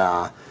take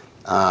that.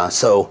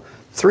 So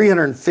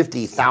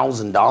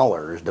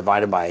 $350,000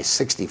 divided by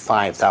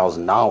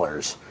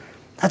 $65,000.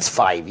 That's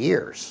 5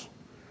 years.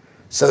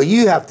 So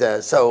you have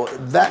to. So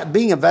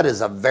being a vet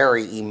is a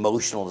very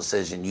emotional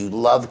decision. You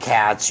love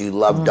cats. You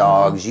love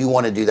dogs. You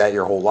want to do that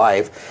your whole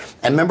life.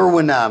 And remember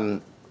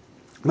when?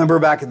 Remember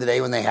back in the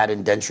day when they had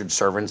indentured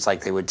servants,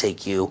 like they would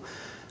take you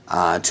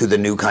to the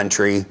new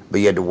country, but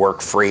you had to work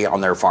free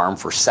on their farm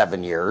for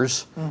 7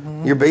 years.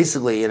 You're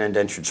basically an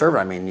indentured servant.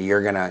 I mean,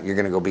 you're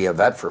gonna go be a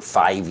vet for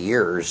 5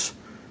 years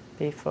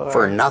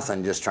for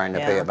nothing, just trying to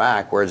pay it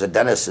back. Whereas a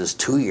dentist is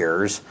 2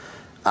 years.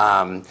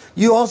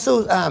 You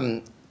also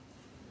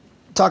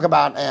talk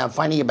about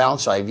finding a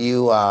balance life.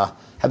 You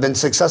have been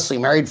successfully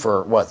married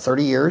for what,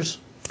 30 years?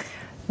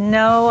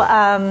 No,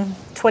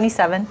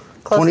 27.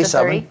 Close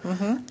 27. to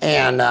 30.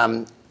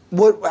 And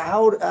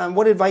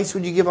what advice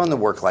would you give on the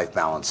work-life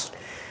balance?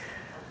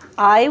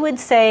 I would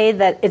say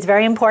that it's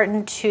very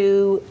important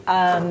to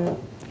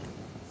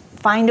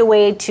find a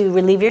way to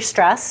relieve your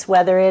stress,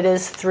 whether it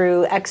is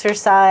through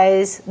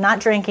exercise,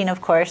 not drinking,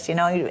 of course,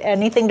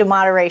 anything to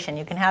moderation.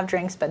 You can have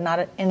drinks, but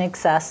not in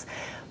excess.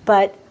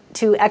 But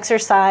to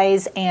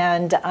exercise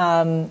and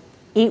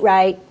eat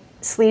right,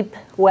 sleep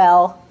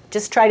well,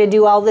 just try to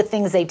do all the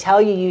things they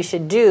tell you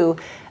should do.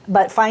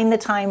 But find the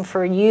time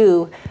for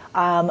you,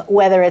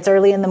 whether it's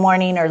early in the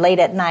morning or late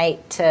at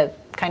night, to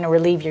kind of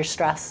relieve your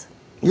stress.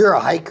 You're a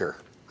hiker.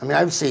 I mean,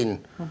 I've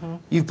seen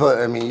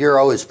you're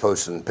always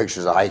posting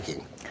pictures of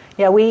hiking.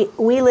 Yeah, we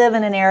live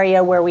in an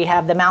area where we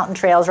have the mountain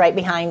trails right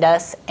behind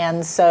us,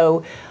 and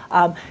so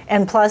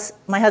and plus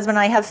my husband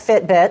and I have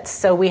Fitbits,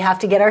 so we have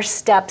to get our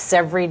steps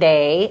every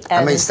day.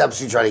 How many steps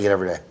do you try to get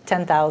every day?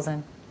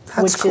 10,000.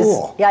 That's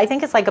cool. I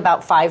think it's like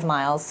about 5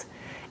 miles.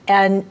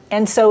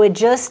 And so it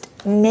just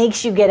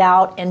makes you get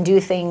out and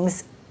do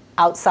things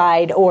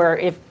outside, or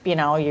if you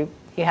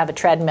have a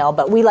treadmill,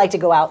 but we like to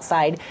go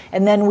outside.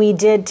 And then we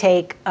did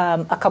take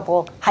a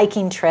couple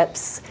hiking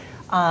trips.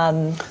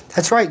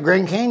 That's right,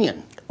 Grand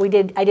Canyon. I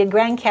did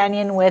Grand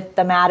Canyon with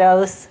the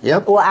Mattos.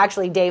 Yep. Well,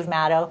 actually Dave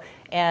Matto.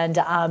 And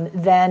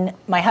then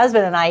my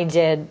husband and I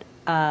did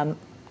Machu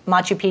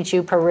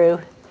Picchu, Peru.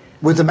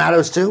 With the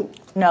Mattos too?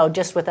 No,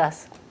 just with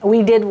us.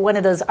 We did one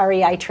of those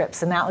REI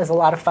trips, and that was a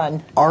lot of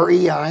fun.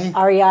 REI?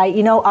 REI,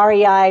 you know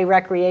REI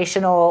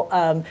recreational.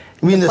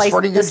 You mean the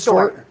sporting goods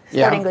store?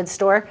 Sporting goods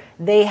store.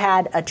 They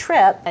had a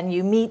trip, and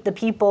you meet the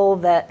people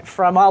that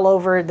from all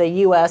over the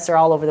U.S. or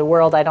all over the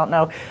world, I don't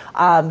know,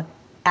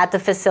 at the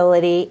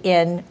facility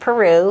in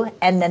Peru,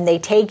 and then they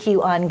take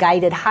you on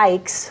guided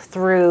hikes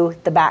through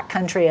the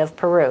backcountry of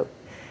Peru.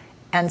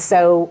 And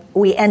so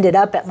we ended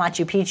up at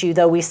Machu Picchu,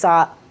 though we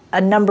saw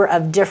a number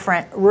of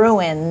different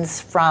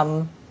ruins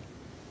from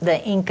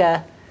the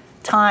Inca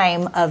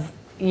time of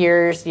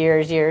years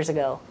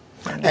ago.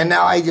 And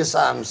now I just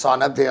saw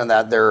an update on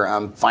that.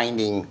 They're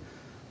finding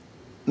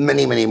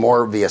many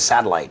more via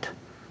satellite.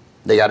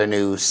 They got a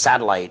new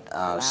satellite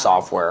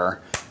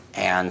software.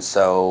 And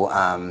so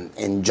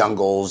in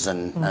jungles,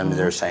 and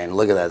they're saying,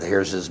 look at that,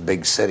 here's this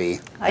big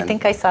city. I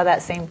think I saw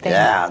that same thing.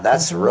 Yeah,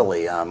 that's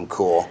really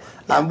cool.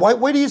 Yeah.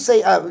 Why do you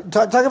say,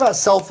 talk about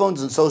cell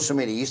phones and social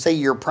media. You say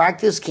your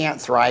practice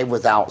can't thrive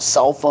without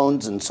cell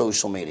phones and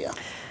social media.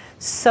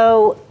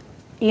 So,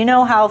 you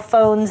know how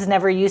phones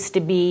never used to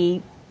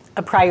be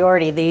a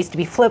priority. They used to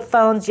be flip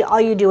phones.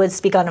 All you do is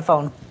speak on a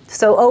phone.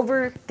 So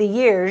over the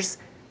years,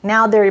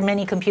 now there are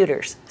many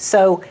computers.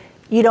 So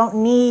you don't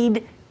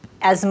need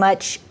as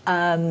much,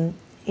 to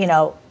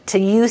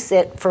use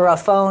it for a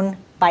phone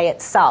by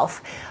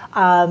itself.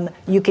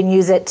 You can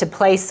use it to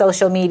play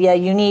social media.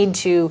 You need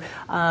to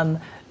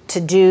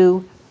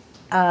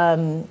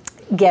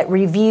get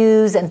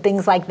reviews and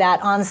things like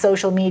that on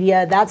social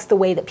media. That's the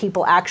way that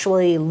people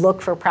actually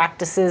look for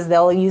practices.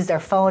 They'll use their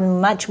phone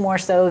much more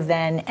so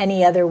than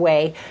any other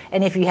way.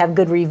 And if you have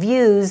good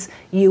reviews,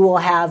 you will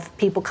have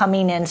people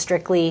coming in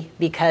strictly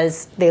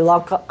because they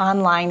look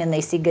online and they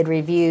see good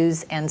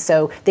reviews, and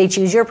so they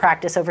choose your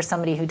practice over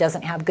somebody who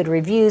doesn't have good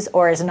reviews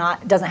or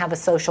doesn't have a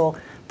social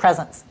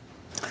presence.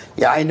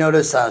 Yeah, I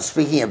noticed,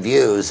 speaking of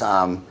views,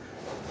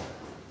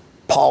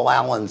 Paul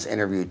Allen's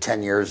interviewed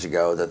 10 years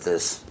ago that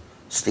this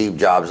Steve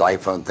Jobs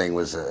iPhone thing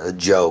was a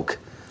joke.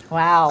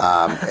 Wow.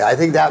 I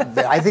think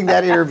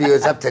that interview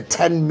is up to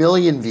 10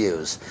 million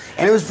views,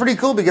 and it was pretty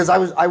cool because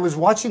I was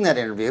watching that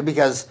interview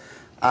because,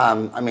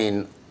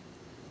 I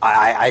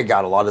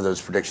got a lot of those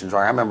predictions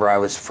wrong. I remember I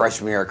was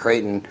freshman year at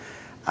Creighton.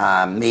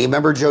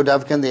 Remember Joe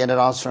Dovkin, the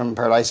endodontist from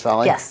Paradise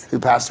Valley? Yes. Who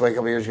passed away a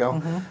couple years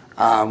ago?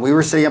 Mm-hmm. We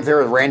were sitting up there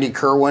with Randy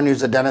Kerwin,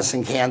 who's a dentist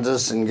in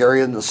Kansas, and Gary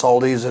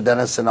Nasaldi, who's a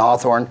dentist in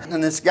Hawthorne,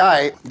 and this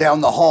guy down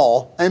the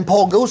hall, and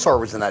Paul Gosar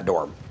was in that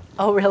dorm.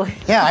 Oh, really?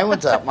 Yeah,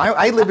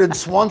 I lived in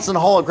Swanson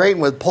Hall at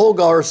Creighton with Paul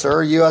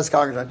Gosar, U.S.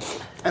 Congressman,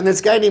 and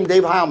this guy named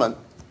Dave Heilman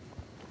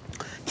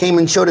came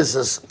and showed us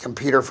this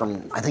computer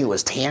from, I think it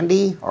was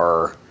Tandy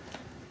or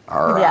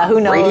who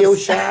knows? Radio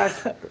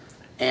Shack.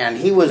 And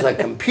he was a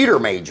computer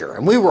major,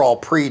 and we were all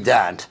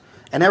pre-dent,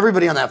 and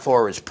everybody on that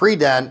floor was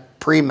pre-dent,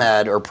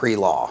 pre-med, or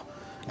pre-law.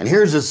 And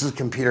here's this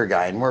computer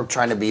guy, and we're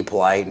trying to be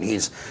polite, and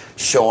he's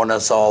showing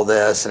us all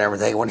this and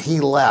everything. When he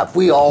left,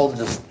 we all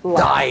just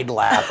died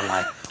laughing,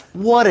 like,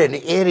 what an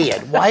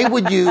idiot. Why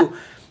would you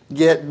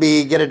get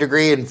a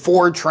degree in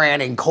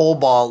Fortran and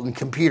Cobalt and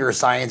computer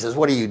sciences?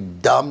 What are you,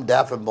 dumb,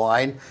 deaf, and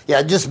blind? Yeah,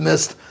 I just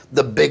missed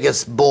the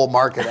biggest bull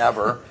market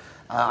ever.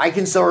 I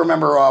can still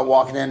remember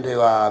walking into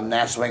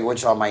National Bank of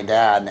Wichita with my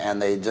dad,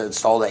 and they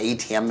installed an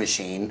ATM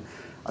machine.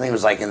 I think it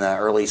was like in the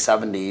early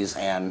 70s,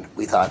 and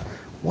we thought,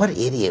 what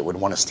idiot would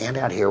want to stand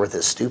out here with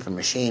this stupid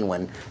machine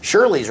when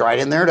Shirley's right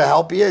in there to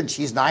help you, and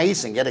she's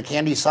nice, and get a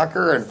candy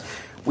sucker, and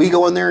we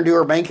go in there and do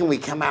our banking, we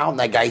come out, and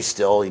that guy's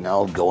still,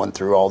 going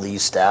through all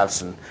these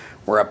steps, and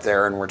we're up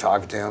there, and we're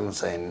talking to him and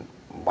saying,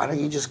 why don't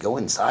you just go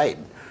inside?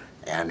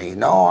 And he,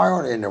 no, I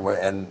don't.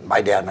 And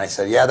my dad and I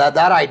said, yeah, that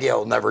idea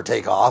will never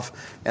take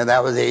off. And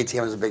that was the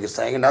ATM was the biggest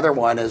thing. Another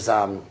one is,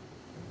 I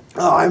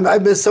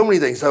missed so many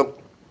things. So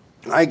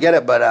I get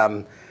it,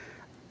 but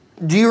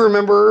do you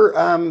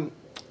remember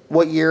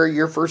what year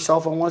your first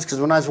cell phone was?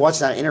 Because when I was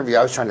watching that interview,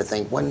 I was trying to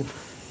think when,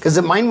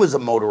 because mine was a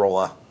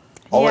Motorola.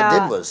 All it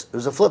did was, it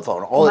was a flip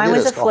phone. Mine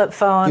was a flip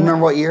phone. Do you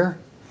remember what year?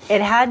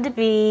 It had to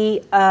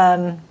be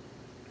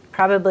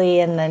probably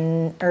in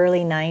the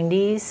early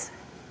 90s.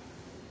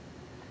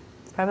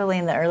 Probably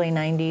in the early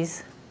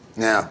 90s.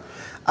 Yeah.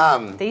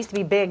 They used to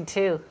be big,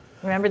 too.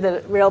 Remember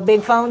the real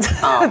big phones?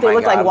 Oh they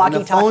looked like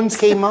walkie-talkies. When the phones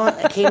came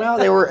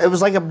out, it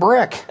was like a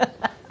brick.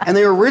 And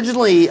they were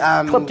originally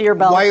clipped to your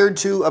belt, wired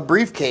to a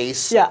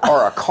briefcase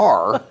or a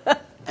car.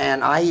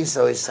 And I used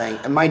to always say,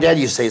 and my dad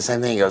used to say the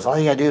same thing. He goes, all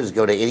you got to do is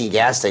go to any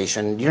gas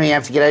station. You don't even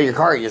have to get out of your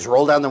car. You just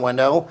roll down the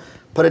window,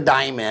 put a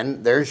dime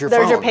in, there's your phone.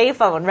 There's your pay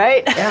phone,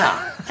 right?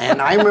 Yeah.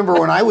 And I remember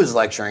when I was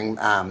lecturing,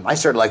 I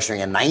started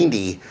lecturing in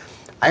 90.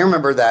 I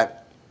remember that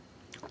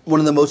one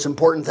of the most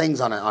important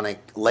things on a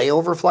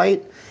layover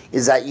flight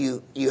is that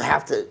you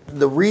have to,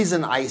 the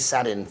reason I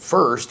sat in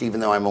first,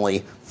 even though I'm only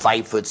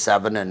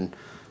 5'7", and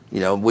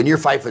when you're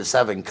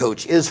 5'7",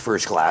 coach is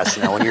first class.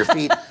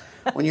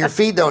 When your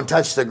feet don't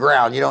touch the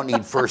ground, you don't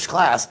need first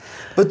class.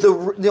 But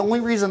the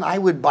only reason I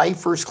would buy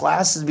first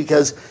class is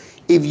because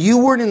if you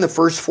weren't in the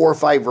first 4 or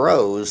 5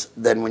 rows,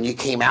 then when you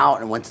came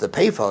out and went to the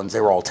payphones, they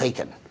were all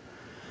taken.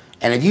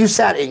 And if you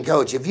sat in,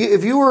 coach, if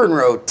you were in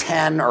row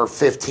 10 or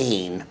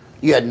 15,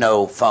 you had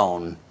no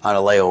phone on a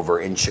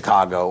layover in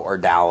Chicago or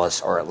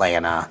Dallas or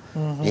Atlanta.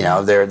 You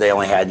know, they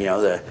only had, you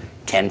know, the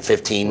 10,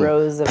 15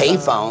 rows of pay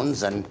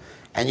phones, and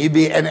you'd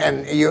be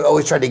and you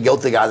always tried to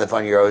guilt the guy on the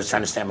phone. You're always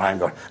trying to stand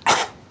behind him going,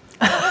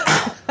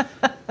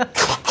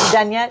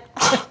 Done yet?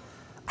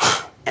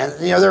 and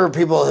you know, there were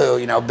people who,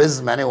 you know,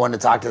 businessmen who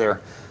wanted to talk to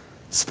their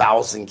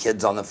spouse and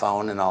kids on the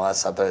phone and all that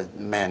stuff. But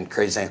man,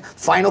 crazy thing.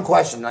 Final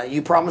question.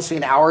 You promised me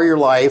an hour of your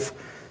life.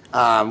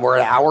 We're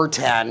at hour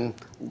 10.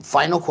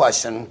 Final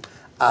question.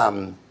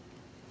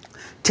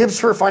 Tips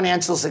for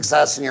financial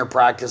success in your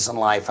practice and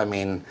life. I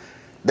mean,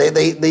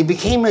 they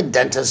became a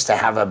dentist to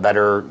have a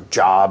better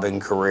job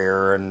and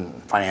career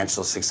and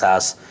financial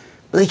success.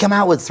 But they come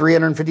out with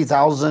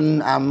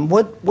 $350,000.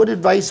 What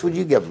advice would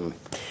you give them?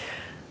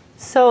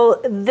 So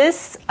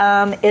this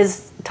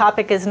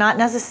topic is not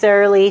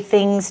necessarily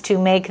things to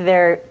make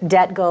their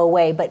debt go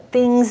away, but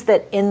things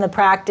that in the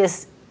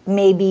practice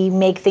maybe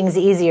make things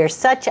easier,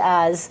 such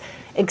as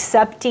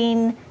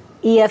accepting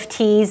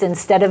EFTs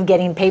instead of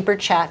getting paper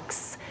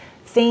checks,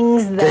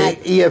 things that...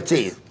 EFT,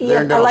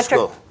 they're in dental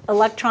school.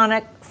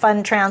 Electronic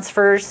fund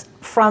transfers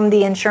from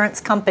the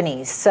insurance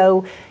companies.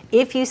 So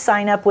if you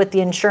sign up with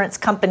the insurance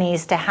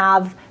companies to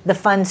have the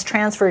funds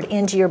transferred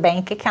into your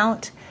bank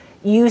account,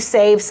 you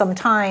save some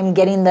time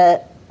getting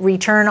the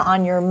return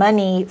on your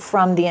money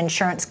from the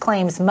insurance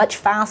claims much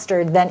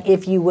faster than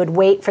if you would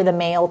wait for the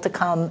mail to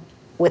come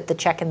with the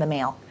check in the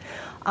mail.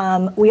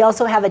 We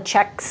also have a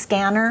check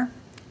scanner,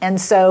 and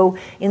so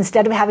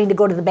instead of having to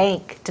go to the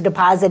bank to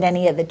deposit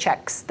any of the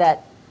checks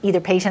that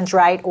either patients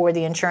write or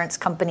the insurance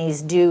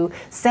companies do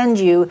send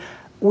you,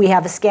 we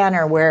have a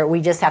scanner where we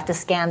just have to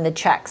scan the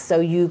checks, so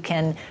you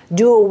can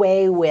do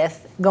away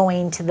with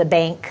going to the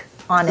bank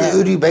on it.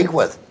 Who do you bank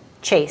with?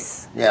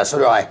 Chase. Yeah, so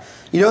do I.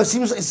 You know, it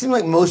seems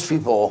like most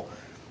people,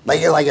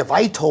 like if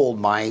I told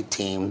my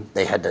team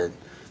they had to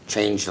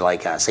change to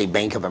like say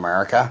Bank of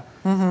America,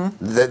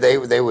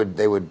 they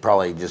would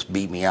probably just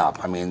beat me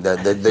up. I mean,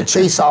 the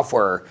Chase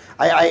software,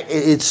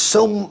 it's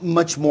so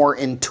much more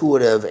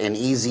intuitive and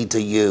easy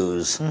to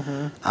use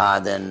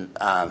than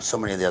so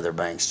many of the other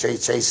banks.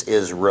 Chase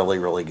is really,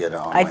 really good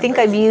on. I think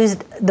I've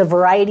used the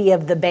variety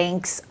of the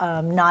banks,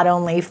 not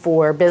only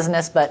for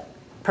business but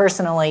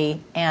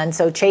personally, and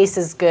so Chase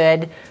is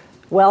good.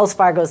 Wells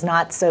Fargo's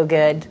not so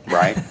good.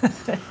 Right.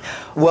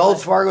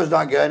 Wells Fargo's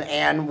not good,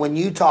 and when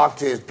you talk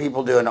to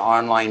people doing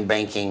online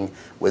banking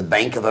with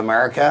Bank of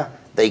America,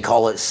 they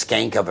call it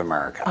Skank of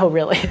America. Oh,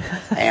 really?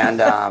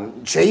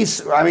 And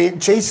Chase, I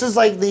mean, Chase is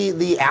like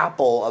the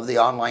Apple of the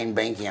online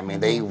banking. I mean,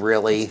 they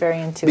really... It's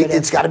very intuitive.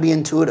 It's got to be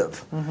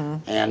intuitive.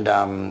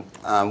 And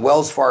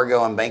Wells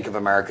Fargo and Bank of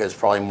America is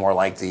probably more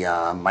like the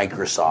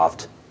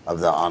Microsoft of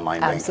the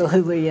online banking.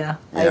 Absolutely, yeah.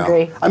 I You know?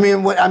 agree.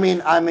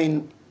 I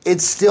mean,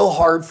 it's still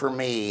hard for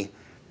me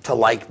to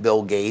like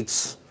Bill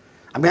Gates.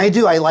 I mean, I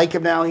do. I like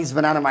him now. He's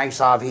been out of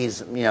Microsoft.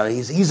 He's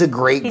a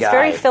great guy. He's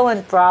very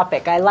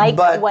philanthropic. I like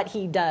what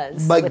he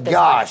does. But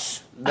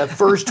gosh, the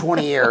first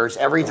 20 years,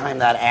 every time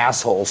that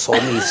asshole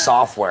sold me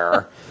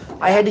software,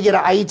 I had to get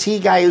an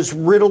IT guy who's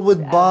riddled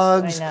with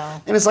bugs. I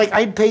know. And it's like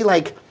I'd pay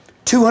like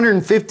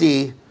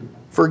 $250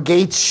 for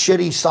Gates'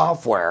 shitty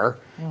software.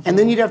 And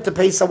then you'd have to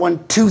pay someone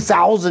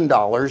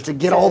 $2,000 to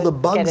get all the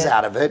bugs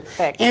out of it.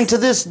 Fixed. And to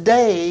this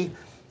day,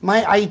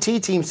 my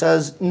IT team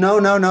says,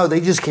 no,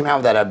 they just came out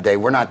with that update.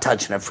 We're not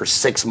touching it for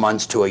 6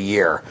 months to a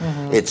year.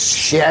 It's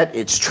shit,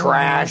 it's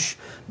trash.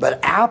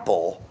 But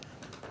Apple,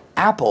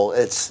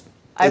 it's...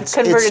 I've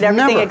converted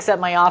everything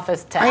except my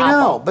office to Apple. I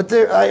know, but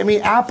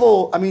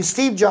Apple,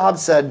 Steve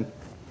Jobs said,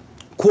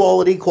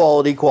 quality,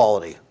 quality,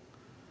 quality.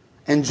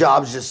 And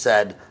Jobs just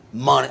said,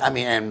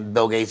 money. And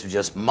Bill Gates was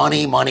just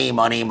money, money,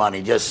 money,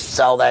 money. Just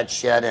sell that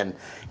shit. And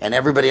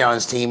everybody on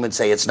his team would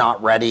say, it's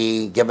not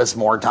ready, give us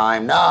more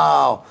time.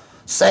 No,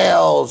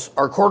 sales,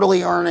 our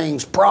quarterly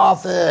earnings,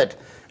 profit.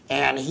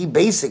 And he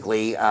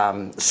basically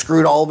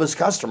screwed all of his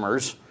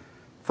customers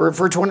for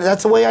 20,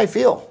 that's the way I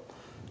feel.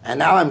 And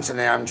now I'm sitting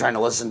there, I'm trying to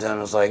listen to him.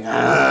 It's like,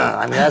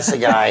 that's the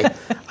guy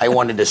I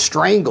wanted to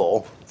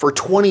strangle for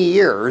 20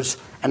 years.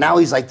 And now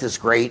he's like this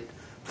great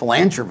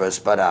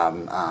philanthropist. But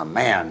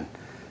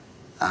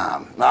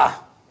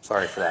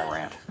sorry for that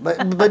rant.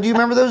 But do you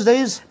remember those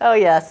days? Oh,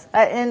 yes.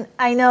 And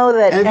I know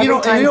that and if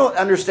you don't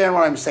understand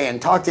what I'm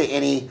saying, talk to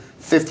any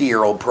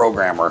 50-year-old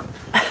programmer.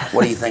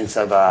 What do you think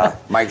of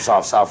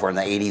Microsoft software in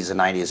the 80s and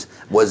 90s?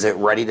 Was it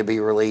ready to be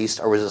released,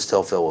 or was it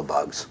still filled with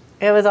bugs?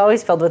 It was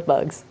always filled with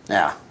bugs.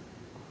 Yeah.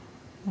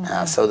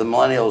 So the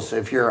millennials,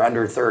 if you're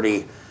under 30...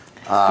 you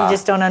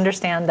just don't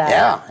understand that.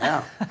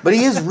 Yeah. But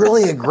he is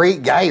really a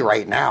great guy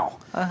right now.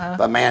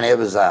 But man, it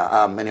was,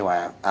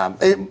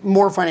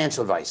 more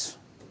financial advice.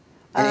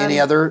 And any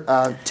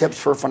other tips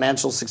for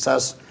financial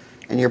success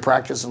in your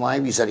practice in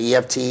life? You said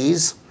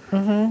EFTs.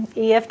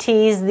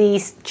 EFTs,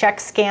 the check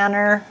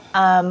scanner.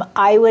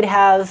 I would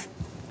have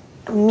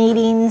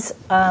meetings,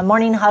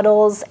 morning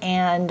huddles,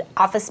 and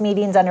office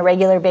meetings on a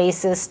regular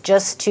basis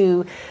just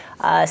to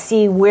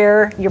see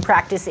where your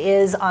practice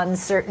is on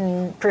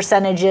certain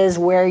percentages,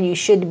 where you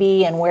should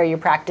be and where your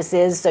practice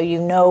is, so you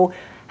know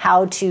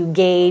how to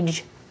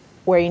gauge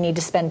where you need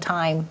to spend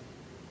time.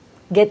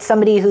 Get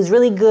somebody who's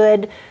really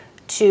good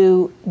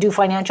to do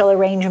financial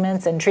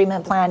arrangements and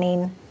treatment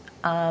planning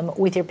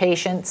with your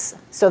patients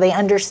so they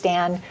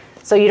understand,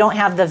 so you don't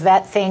have the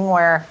vet thing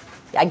where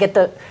I get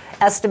the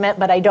estimate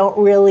but I don't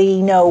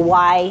really know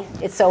why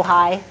it's so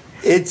high.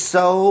 It's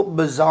so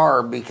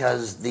bizarre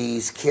because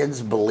these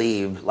kids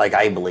believe, like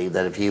I believe,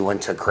 that if you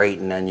went to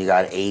Creighton and you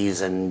got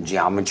A's in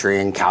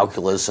geometry and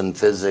calculus and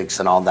physics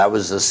and all, that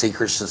was the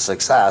secret to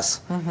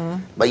success.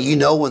 But you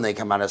know when they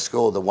come out of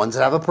school, the ones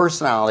that have a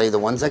personality, the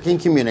ones that can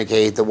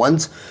communicate, the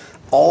ones,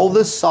 all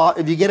the soft,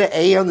 if you get an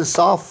A on the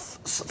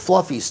soft,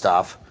 fluffy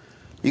stuff,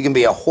 you can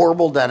be a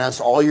horrible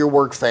dentist, all your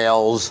work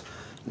fails,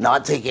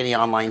 not take any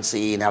online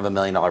CE and have $1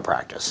 million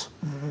practice.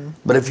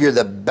 But if you're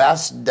the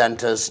best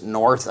dentist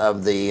north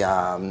of the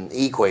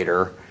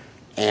equator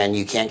and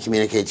you can't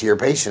communicate to your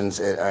patients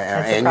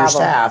and your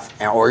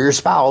staff or your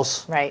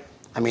spouse, right?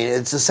 I mean,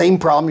 it's the same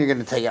problem you're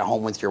going to take at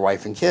home with your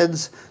wife and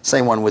kids,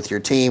 same one with your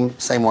team,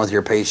 same one with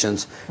your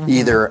patients. You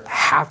either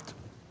have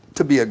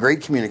to be a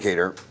great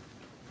communicator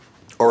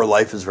or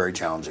life is very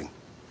challenging.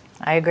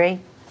 I agree.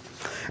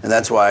 And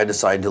that's why I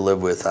decided to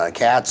live with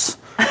cats,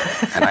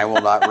 and I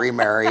will not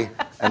remarry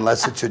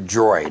unless it's a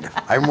droid.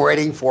 I'm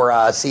waiting for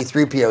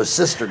C-3PO's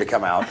sister to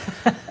come out.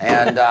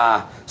 And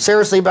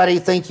seriously, buddy,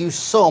 thank you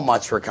so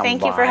much for coming by.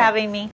 Thank you for having me.